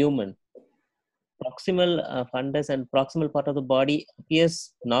lumen. Proximal fundus and proximal part of the body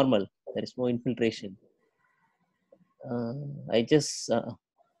appears normal. There is no infiltration. I just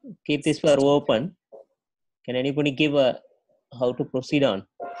keep this for open. Can anybody give how to proceed on?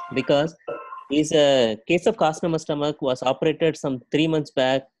 Because his case of carcinoma stomach was operated some 3 months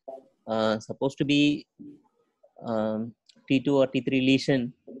back, supposed to be T2 or T3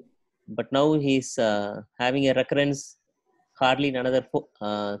 lesion, but now he's having a recurrence hardly in another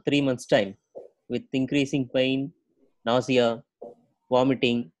 3 months time, with increasing pain, nausea,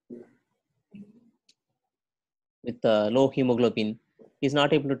 vomiting, with low hemoglobin. He's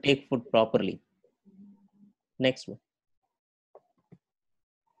not able to take food properly. Next one.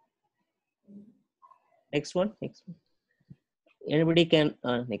 Next one. Anybody can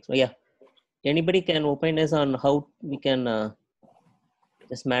next one. Yeah. Anybody can opine us on how we can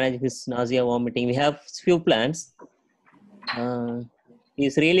just manage his nausea, vomiting. We have few plans.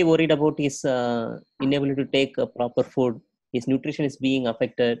 He's really worried about his inability to take proper food. His nutrition is being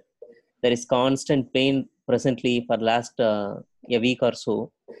affected. There is constant pain presently for last a week or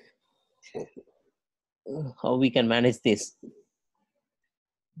so. How we can manage this?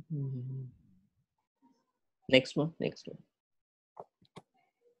 Next one.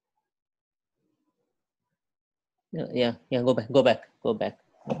 Yeah. Go back.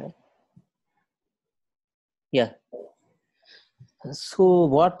 Okay. Yeah. So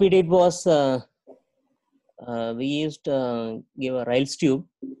what we did was we used give a Ryle's tube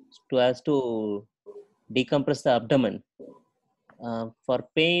to decompress the abdomen. For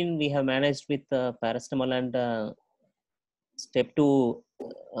pain, we have managed with paracetamol and step 2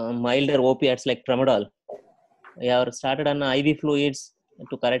 milder opiates like tramadol. We have started on IV fluids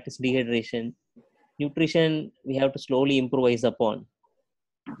to correct his dehydration. Nutrition, we have to slowly improvise upon.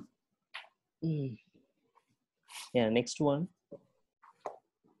 Yeah, next one.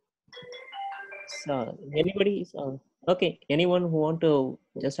 So, anybody? Okay, anyone who want to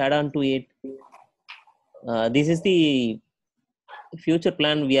just add on to it? This is the future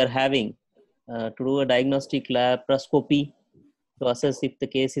plan we are having to do a diagnostic laparoscopy to assess if the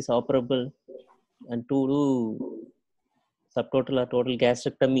case is operable, and to do subtotal or total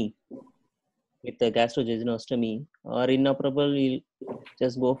gastrectomy with the gastrojejunectomy, or inoperable, we'll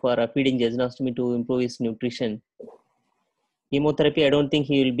just go for a feeding jejunostomy to improve his nutrition. Chemotherapy, I don't think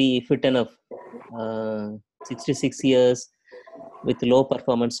he will be fit enough. 66 years with low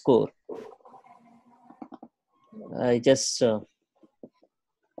performance score. I just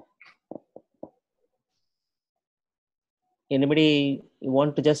anybody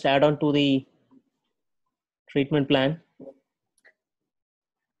want to just add on to the treatment plan?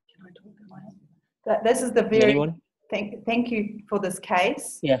 This is the very Anyone? thank you for this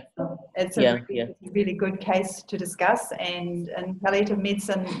case. Yeah. It's a really good case to discuss, and in palliative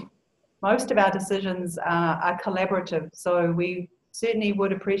medicine, most of our decisions are collaborative. So we certainly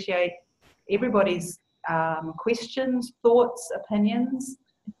would appreciate everybody's questions, thoughts, opinions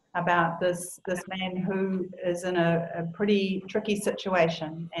about this man who is in a pretty tricky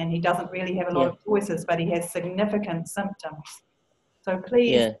situation, and he doesn't really have a lot of choices, but he has significant symptoms. So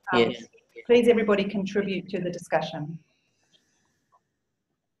please, please everybody contribute to the discussion.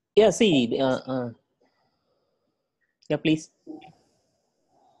 Yeah, see, yeah, please.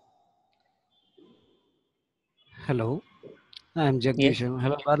 Hello, I am Jagdish.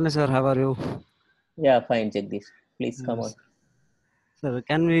 Hello, Barney sir, how are you? Yeah, fine, Jagdish. Please come on. Sir,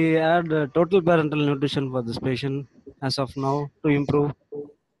 can we add total parental nutrition for this patient as of now to improve?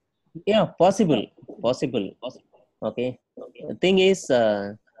 Yeah, possible. Okay. The thing is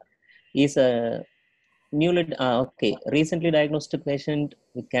a newly okay, recently diagnosed patient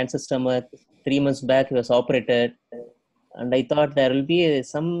with cancer stomach. 3 months back, he was operated, and I thought there will be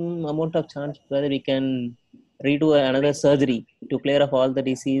some amount of chance whether we can redo another surgery to clear up all the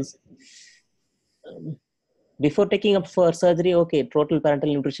disease. Before taking up for surgery, okay, total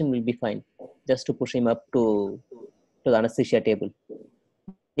parenteral nutrition will be fine, just to push him up to the anesthesia table.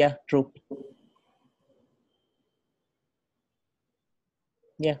 Yeah, true.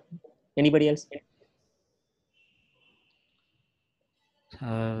 Yeah. Anybody else?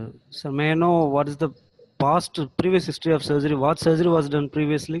 So may I know what is the previous history of surgery? What surgery was done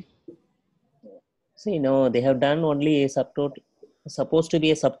previously? See, no, they have done only a subtotal, supposed to be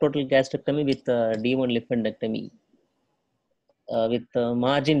a subtotal gastrectomy with D1 lymphadenectomy, with the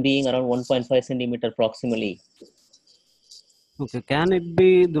margin being around 1.5 centimeter proximally. Okay, can it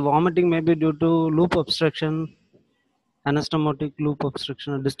be the vomiting may be due to loop obstruction, anastomotic loop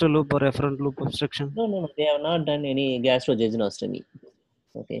obstruction, or distal loop or efferent loop obstruction? No, they have not done any gastrojejunostomy.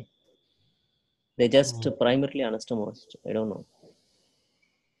 Okay, they just primarily anastomosed. I don't know.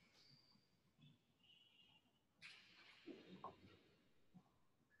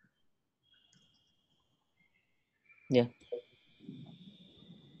 Yeah,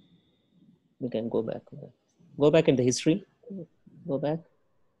 we can go back. Go back in the history. Go back.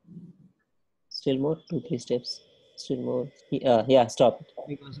 Still more, 2-3 steps. Still more. Yeah, stop.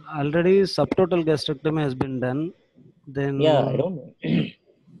 Because already subtotal gastrectomy has been done. Yeah, I Then don't know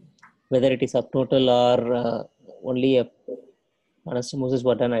whether it is subtotal or only a anastomosis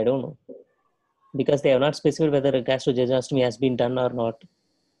was done. I don't know, because they have not specified whether a gastrojejunostomy has been done or not.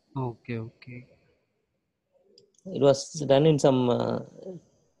 okay. It was done in some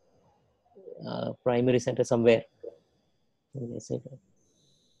primary center somewhere.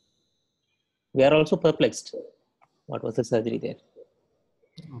 We are also perplexed. What was the surgery there?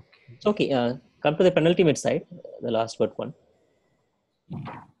 Okay. Okay, come to the penultimate side, the last but one.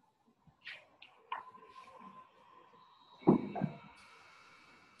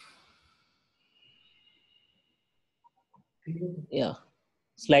 Yeah,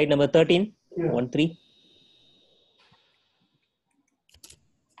 slide number 13, 1-3.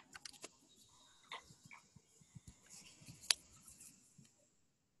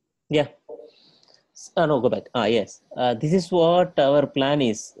 Yeah. No, go back. Yes. This is what our plan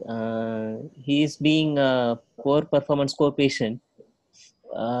is. He is being a poor performance score patient.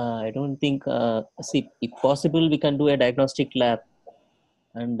 I don't think, see, if possible, we can do a diagnostic lab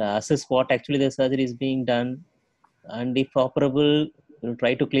and assess what actually the surgery is being done. And if operable, we'll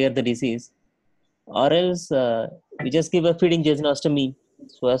try to clear the disease. Or else, we just give a feeding jejunostomy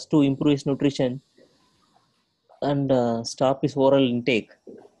so as to improve his nutrition and stop his oral intake.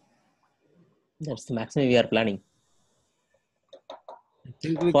 That's the maximum we are planning. I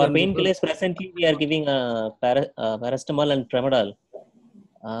think we For can refer. painkillers, presently we are giving paracetamol and tramadol.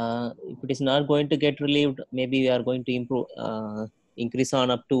 If it is not going to get relieved, maybe we are going to increase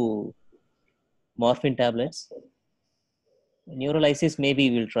on up to morphine tablets. Neurolysis, maybe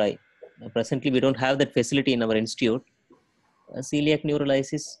we'll try. Presently, we don't have that facility in our institute. Celiac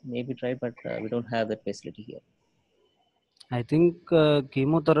neurolysis, maybe try, but we don't have that facility here. I think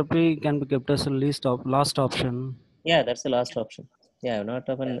chemotherapy can be kept as a last option. Yeah, that's the last option. Yeah,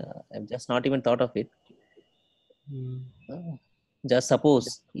 I've just not even thought of it. Just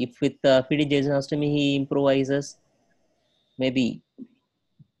suppose if with feeding jejunostomy he improvises, maybe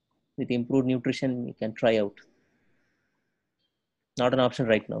with improved nutrition we can try out. Not an option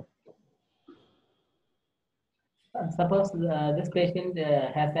right now. Suppose this patient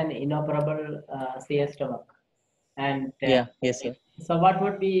has an inoperable CS stomach, and Yes, sir. so what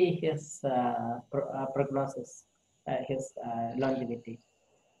would be his prognosis, his longevity?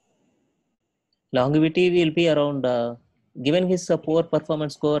 Longevity will be around, given his poor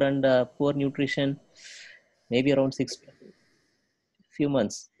performance score and poor nutrition, maybe around few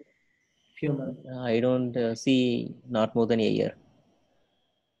months. Few months. I don't see not more than a year.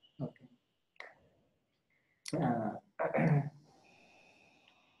 Okay.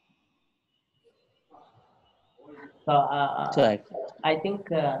 So I think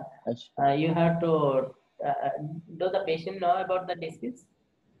you have to do the patient know about the disease?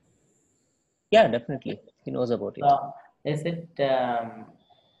 Yeah, definitely. He knows about it. So is it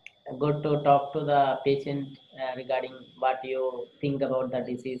good to talk to the patient regarding what you think about the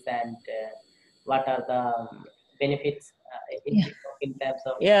disease and what are the benefits in terms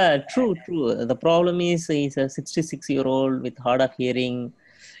of? Yeah, true. The problem is he's a 66-year-old with hard of hearing,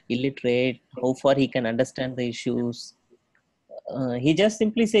 illiterate. How far he can understand the issues? he just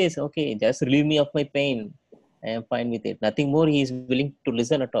simply says, okay, just relieve me of my pain. I am fine with it. Nothing more he is willing to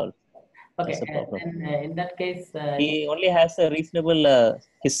listen at all. Okay, That's the problem. and in that case, He only has a reasonable,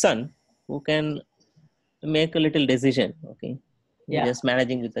 his son, who can make a little decision. Okay. He's yeah, just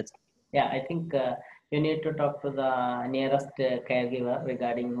managing with that. yeah, I think you need to talk to the nearest caregiver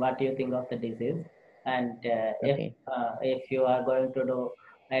regarding what you think of the disease, and Okay. if you are going to do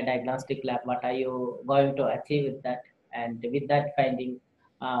a diagnostic lab, what are you going to achieve with that, and with that finding,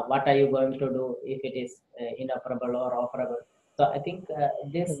 what are you going to do if it is inoperable or operable. So I think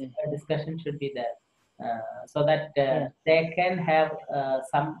this Okay. discussion should be there, so that Yeah. they can have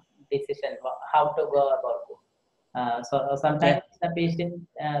some decision how to go about it. So Yeah. sometimes the patient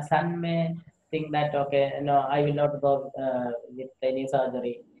son may think that okay, no, I will not go with any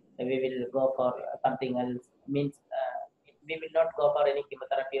surgery. We will go for something else. Means we will not go for any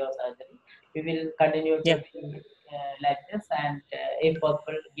chemotherapy or surgery. We will continue to Yeah. be like this, and if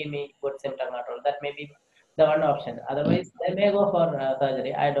possible, give me good symptom control. That may be the one option. Otherwise, they may go for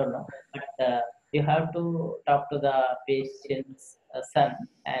surgery. I don't know, but you have to talk to the patient's son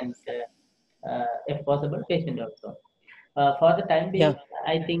and. If possible, patient also. For the time being, Yeah.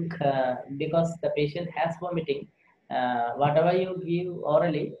 I think because the patient has vomiting, whatever you give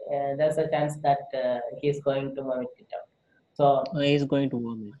orally, there's a chance that he is going to vomit it out. So He's going to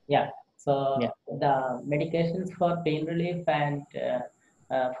vomit. yeah, so Yeah. the medications for pain relief and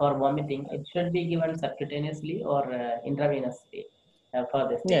for vomiting, it should be given subcutaneously or intravenously for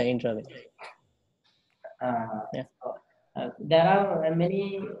this Yeah. patient. Intravenous. Yeah. So, there are many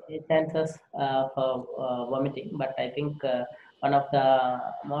chances for vomiting, but I think one of the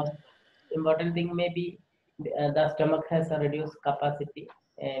most important thing may be the stomach has a reduced capacity,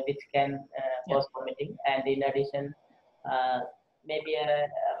 which can Yeah. cause vomiting, and in addition, uh, maybe a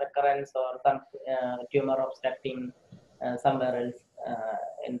recurrence or some tumor obstructing somewhere else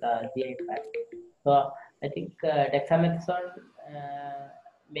in the GI tract. So I think dexamethasone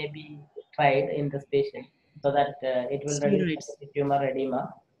may be tried in this patient so that it will reduce Steroids. the tumor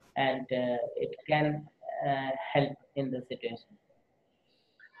edema, and it can help in the situation.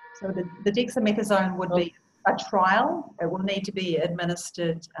 So the dexamethasone would Oh. be a trial. It will need to be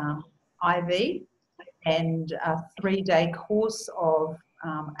administered IV, and a 3-day course of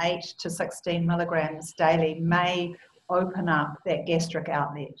 8 to 16 milligrams daily may open up that gastric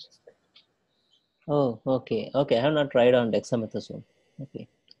outlet. Oh, okay. Okay. I have not tried on dexamethasone. Okay.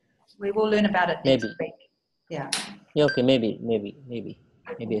 We will learn about it next Maybe. week. Yeah. Yeah. Okay.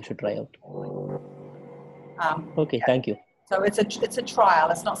 Maybe I should try out. Okay. Yeah. Thank you. So it's a trial.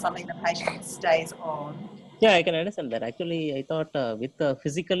 It's not something the patient stays on. Yeah, I can understand that. Actually, I thought with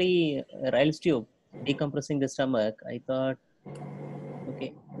physically Ryle's tube decompressing the stomach, I thought,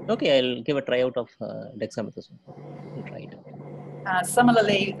 okay, I'll give a tryout of dexamethasone. I'll try it out.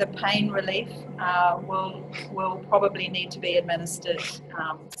 Similarly, the pain relief will probably need to be administered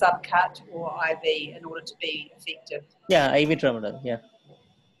subcut or IV in order to be effective. Yeah, IV tramadol. Yeah.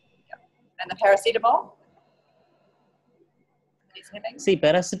 And the paracetamol? He's having? See,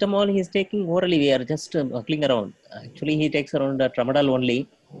 paracetamol he's taking orally. We are just buckling around. Actually, he takes around tramadol only.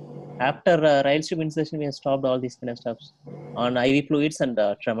 After Ryle's tube insertion, we have stopped all these kind of stuffs on IV fluids and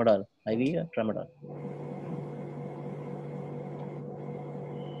tramadol. IV tramadol.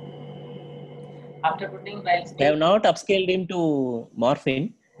 After putting Ryle's I have tube, not upscaled him to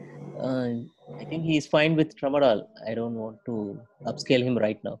morphine. I think he is fine with tramadol. I don't want to upscale him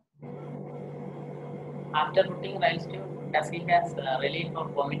right now. after putting Ryle's tube, does he has relief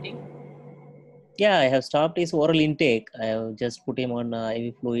of vomiting? Yeah, I have stopped his oral intake. I have just put him on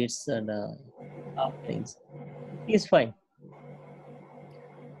IV fluids and things. He is fine.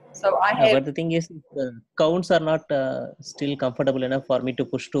 So I have. But the thing is, the counts are not still comfortable enough for me to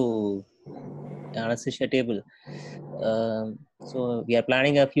push to anesthesia table. So we are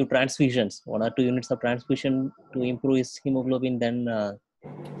planning a few transfusions, 1 or 2 units of transfusion to improve his hemoglobin. Then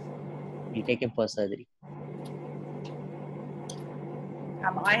we'll take him for surgery.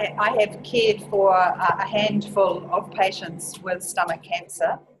 I have cared for a handful of patients with stomach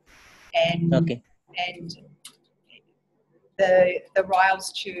cancer, and Okay. and the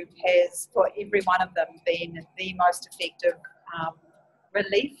Ryle's tube has, for every one of them, been the most effective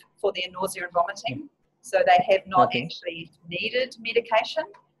relief for their nausea and vomiting. So they have not actually needed medication.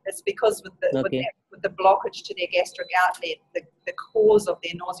 It's because with the blockage to their gastric outlet, the cause of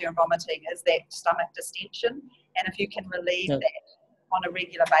their nausea and vomiting is that stomach distension. And if you can relieve that on a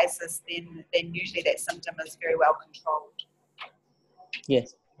regular basis, then usually that symptom is very well controlled.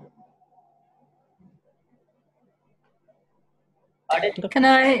 Yes. Can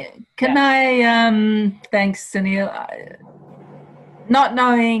I thanks, Sunil. not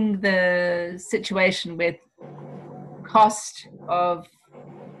knowing the situation with cost of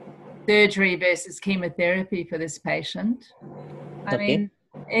surgery versus chemotherapy for this patient. I mean,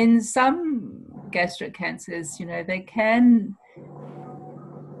 in some gastric cancers, you know, they can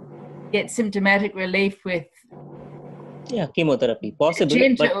get symptomatic relief with chemotherapy possible,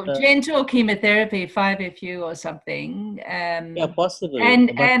 gentle chemotherapy, 5-FU or something. Possible.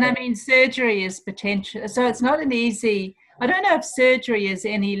 And I mean, surgery is potential. So it's not an easy. I don't know if surgery is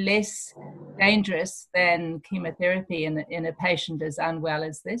any less dangerous than chemotherapy in a patient as unwell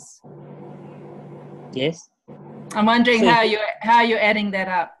as this. Yes. I'm wondering how you're adding that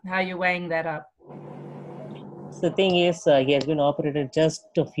up, how you're weighing that up. So the thing is, he has been operated just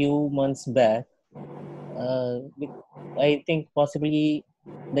a few months back. I think possibly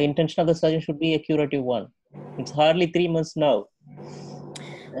the intention of the surgeon should be a curative one. It's hardly 3 months now.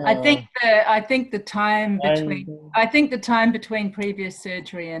 I think the time between previous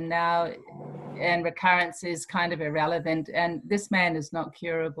surgery and now and recurrence is kind of irrelevant, and this man is not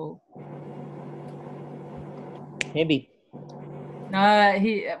curable. Maybe. No,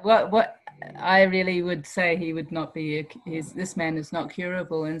 what I really would say he would not be. This man is not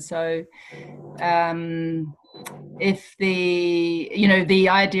curable, and so if the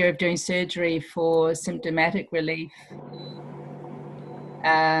idea of doing surgery for symptomatic relief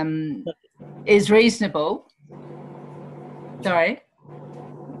is reasonable. Sorry.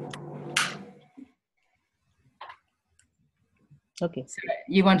 Okay.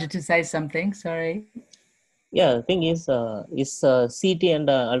 You wanted to say something? Sorry. Yeah, the thing is CT and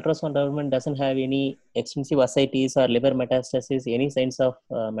ultrasound development doesn't have any extensive ascites or liver metastasis, any signs of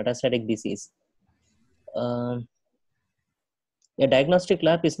metastatic disease. A diagnostic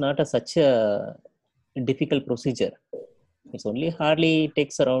lab is not such a difficult procedure. It's only hardly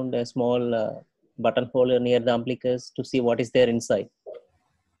takes around a small buttonhole near the umbilicus to see what is there inside.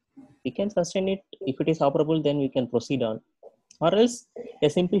 We can sustain it. If it is operable, then we can proceed on. Or else a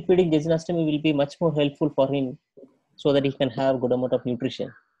simple feeding gastrostomy will be much more helpful for him, so that he can have good amount of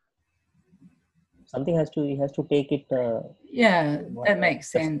nutrition. He has to take it. That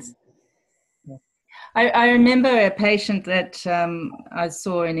makes sense. Yeah. I remember a patient that I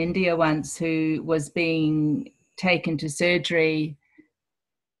saw in India once who was being taken to surgery,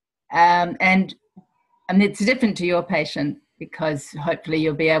 and it's different to your patient, because hopefully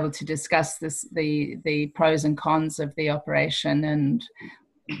you'll be able to discuss the pros and cons of the operation and,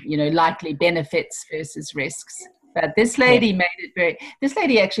 you know, likely benefits versus risks. But this lady this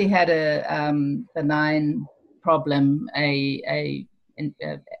lady actually had a benign problem, an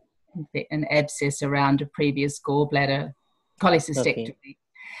abscess around a previous gallbladder cholecystectomy.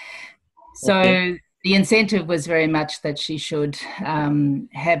 So the incentive was very much that she should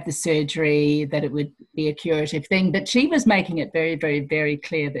have the surgery, that it would be a curative thing. But she was making it very, very, very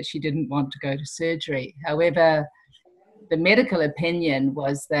clear that she didn't want to go to surgery. However, the medical opinion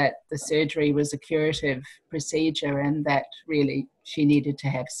was that the surgery was a curative procedure and that really she needed to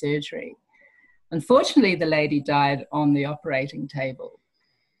have surgery. Unfortunately, the lady died on the operating table.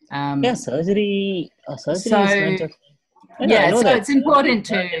 Surgery so, is not just... I know that. It's important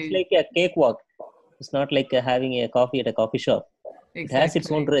to... It's like a cakewalk. It's not like having a coffee at a coffee shop. Exactly. It has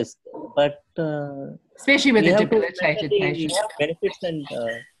its own risk, but especially with a debilitated patient, benefits and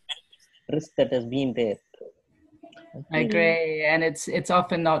risk that has been there. I agree, and it's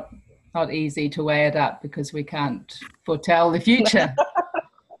often not easy to weigh it up because we can't foretell the future.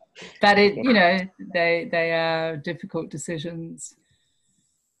 But they are difficult decisions.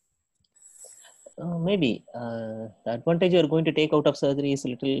 Maybe the advantage you're going to take out of surgery is a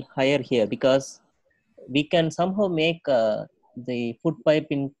little higher here, because we can somehow make the food pipe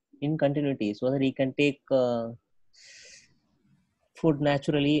in continuity, so that he can take food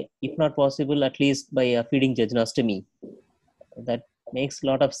naturally, if not possible, at least by feeding jejunostomy. That makes a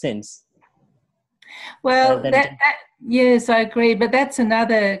lot of sense. Well, yes, I agree, but that's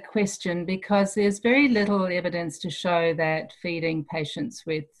another question, because there's very little evidence to show that feeding patients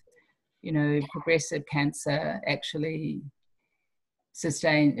with, progressive cancer actually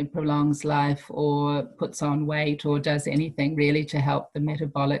prolongs life or puts on weight or does anything really to help the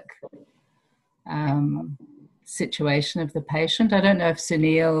metabolic situation of the patient. I don't know if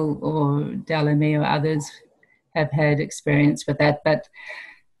Sunil or Delamy or others have had experience with that, but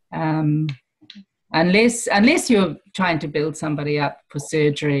unless you're trying to build somebody up for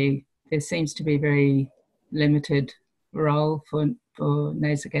surgery, there seems to be very limited role for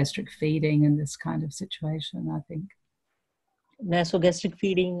nasogastric feeding in this kind of situation, I think. Nasogastric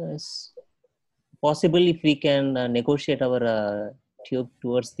feeding is possible if we can negotiate our tube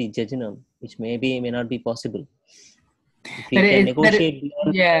towards the jejunum, which may not be possible. If we can negotiate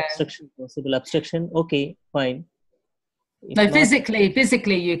beyond yeah. possible obstruction, okay, fine. If No, not,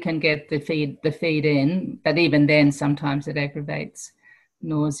 physically you can get the feed in, but even then sometimes it aggravates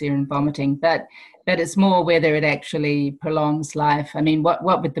nausea and vomiting. But it's more whether it actually prolongs life. I mean, what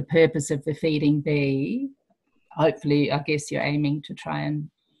would the purpose of the feeding be? Hopefully, I guess you're aiming to try and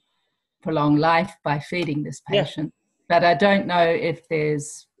prolong life by feeding this patient. Yeah. But I don't know if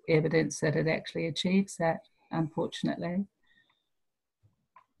there's evidence that it actually achieves that, unfortunately.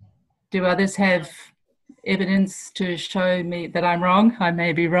 Do others have evidence to show me that I'm wrong? I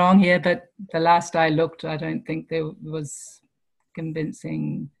may be wrong here, but the last I looked, I don't think there was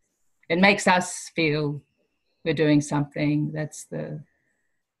convincing. It makes us feel we're doing something.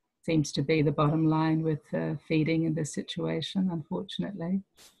 Seems to be the bottom line with feeding in this situation, unfortunately.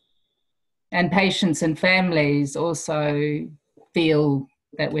 And patients and families also feel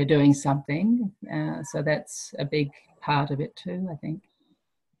that we're doing something. So that's a big part of it too, I think.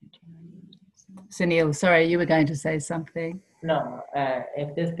 Sunil, sorry, you were going to say something. No,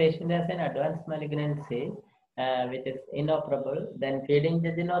 if this patient has an advanced malignancy, which is inoperable, then feeding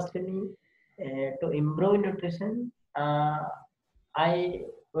jejunostomy to improve nutrition, I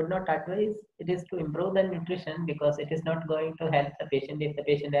would not advise it is to improve the nutrition, because it is not going to help the patient if the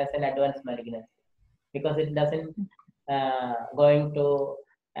patient has an advanced malignancy, because it doesn't going to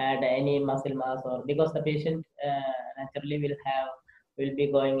add any muscle mass, or because the patient naturally will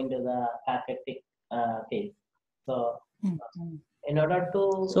be going into the apoptotic phase. So in order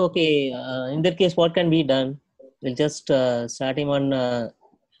to... So, okay, in that case, what can be done? We'll just start him on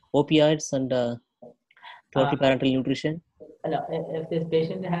opioids and total parenteral nutrition. No, if this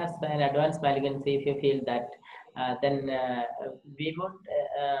patient has an advanced malignancy, if you feel that, then we would,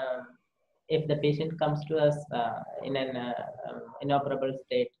 if the patient comes to us in an inoperable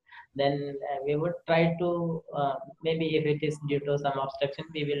state, then we would try to, maybe if it is due to some obstruction,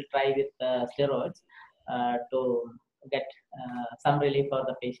 we will try with steroids to get some relief for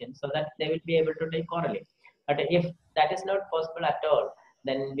the patient, so that they will be able to take orally. But if that is not possible at all,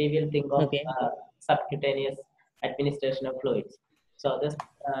 then we will think of subcutaneous administration of fluids. So this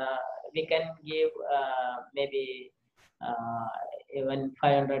we can give maybe even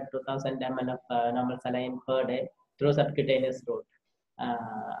 500 to 1000 ml of normal saline per day through subcutaneous route.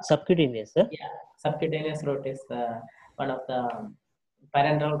 Subcutaneous, sir? Yeah, subcutaneous route is one of the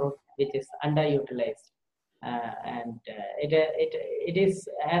parenteral route which is underutilized, and it is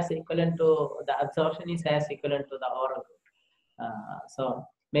as equivalent to the absorption is as equivalent to the oral route. So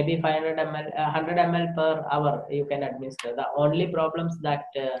maybe 500 ml, 100 ml per hour you can administer. The only problems that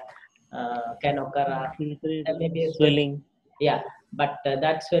can occur are maybe swelling. Yeah, but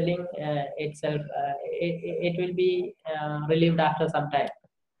that swelling itself, it will be relieved after some time.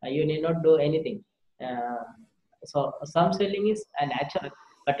 You need not do anything. So some swelling is natural,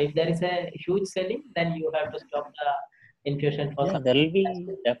 but if there is a huge swelling, then you have to stop the infusion for some. There will be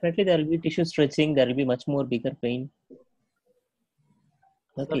definitely there will be tissue stretching. There will be much more bigger pain.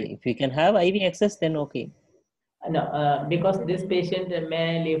 Okay, sorry. If we can have IV access, then okay. No, because this patient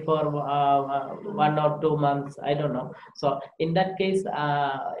may live for 1 or 2 months, I don't know. So in that case,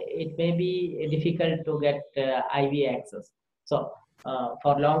 it may be difficult to get IV access. So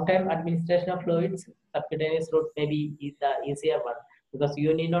for long-term administration of fluids, subcutaneous route may be the easier one, because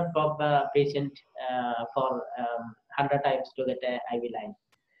you need not pop the patient for 100 times to get an IV line.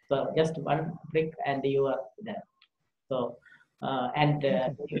 So just one prick and you are there. So and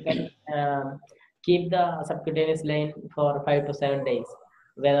you can keep the subcutaneous line for 5 to 7 days,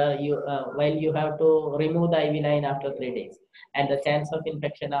 whether you while you have to remove the IV line after 3 days, and the chance of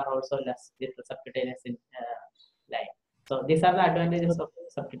infection are also less with the subcutaneous line. So these are the advantages of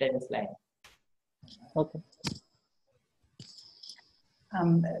subcutaneous line. Okay.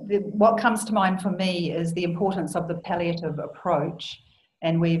 What comes to mind for me is the importance of the palliative approach,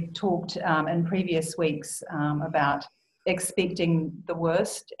 and we've talked in previous weeks about expecting the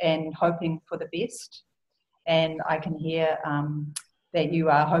worst and hoping for the best. And I can hear that you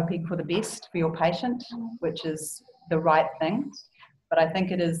are hoping for the best for your patient, which is the right thing. But I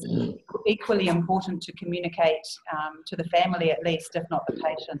think it is equally important to communicate to the family, at least, if not the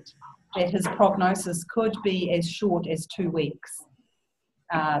patient, that his prognosis could be as short as 2 weeks.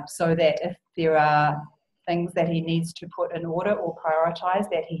 So that if there are things that he needs to put in order or prioritize,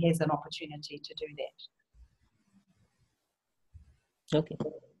 that he has an opportunity to do that. Okay.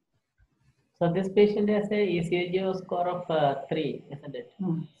 So this patient has a ECG score of 3, isn't it?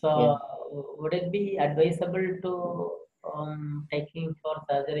 So would it be advisable to take him for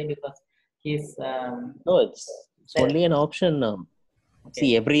surgery, because he's no, it's only an option.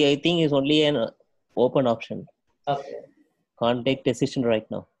 See, every I think is only an open option. Okay. can't take decision right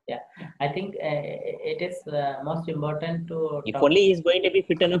now. Yeah, I think it is most important to If talk. only he is going to be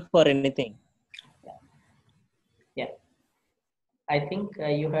fit enough for anything. Yeah, I think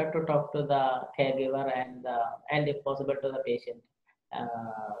you have to talk to the caregiver and if possible to the patient.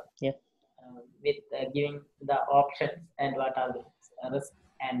 Yeah. With giving the options and what are the risks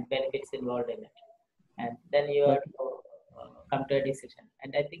and benefits involved in it, and then you have to come to a decision.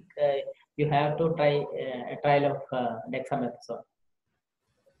 And I think you have to try a trial of dexamethasone.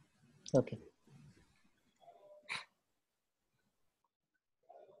 Okay.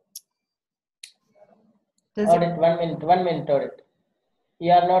 Audit, 1 minute, audit.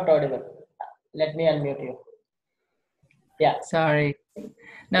 You are not audible. Let me unmute you. Yeah. Sorry.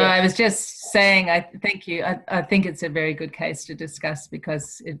 No, Yes. I was just saying, thank you. I think it's a very good case to discuss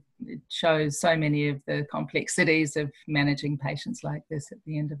because it shows so many of the complexities of managing patients like this at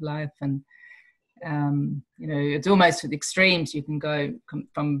the end of life. And, you know, it's almost at extremes. You can go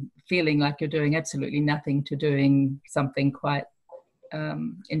from feeling like you're doing absolutely nothing to doing something quite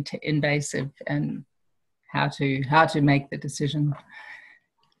invasive, and how to make the decision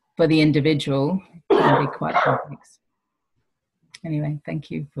for the individual can be quite complex. Anyway,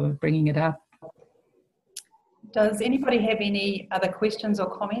 thank you for bringing it up. Does anybody have any other questions or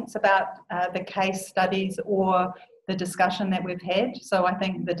comments about the case studies or the discussion that we've had? So I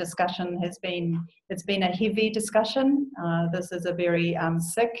think the discussion has been, it's been a heavy discussion. This is a very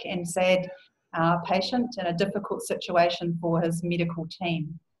sick and sad patient in a difficult situation for his medical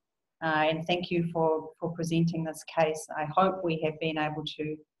team. And thank you for presenting this case. I hope we have been able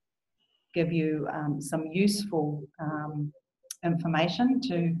to give you some useful information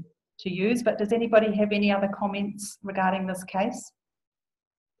to use, but does anybody have any other comments regarding this case?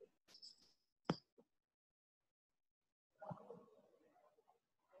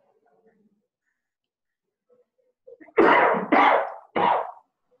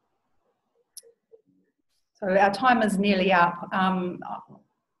 So our time is nearly up. Some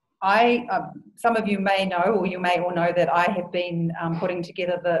of you may know, or you may all know, that I have been putting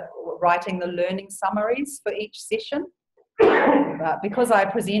together writing the learning summaries for each session. But because I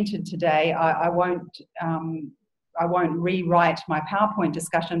presented today, I won't rewrite my PowerPoint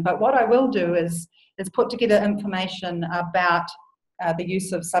discussion. But what I will do is put together information about the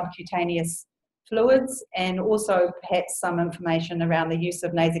use of subcutaneous fluids, and also perhaps some information around the use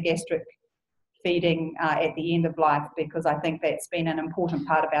of nasogastric feeding at the end of life, because I think that's been an important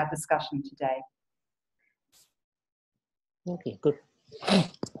part of our discussion today. Okay, good.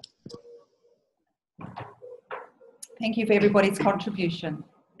 Thank you for everybody's contribution.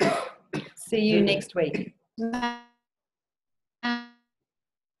 See you next week.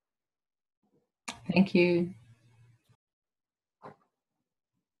 Thank you.